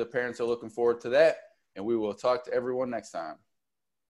I'm sure the parents are looking forward to that. And we will talk to everyone next time.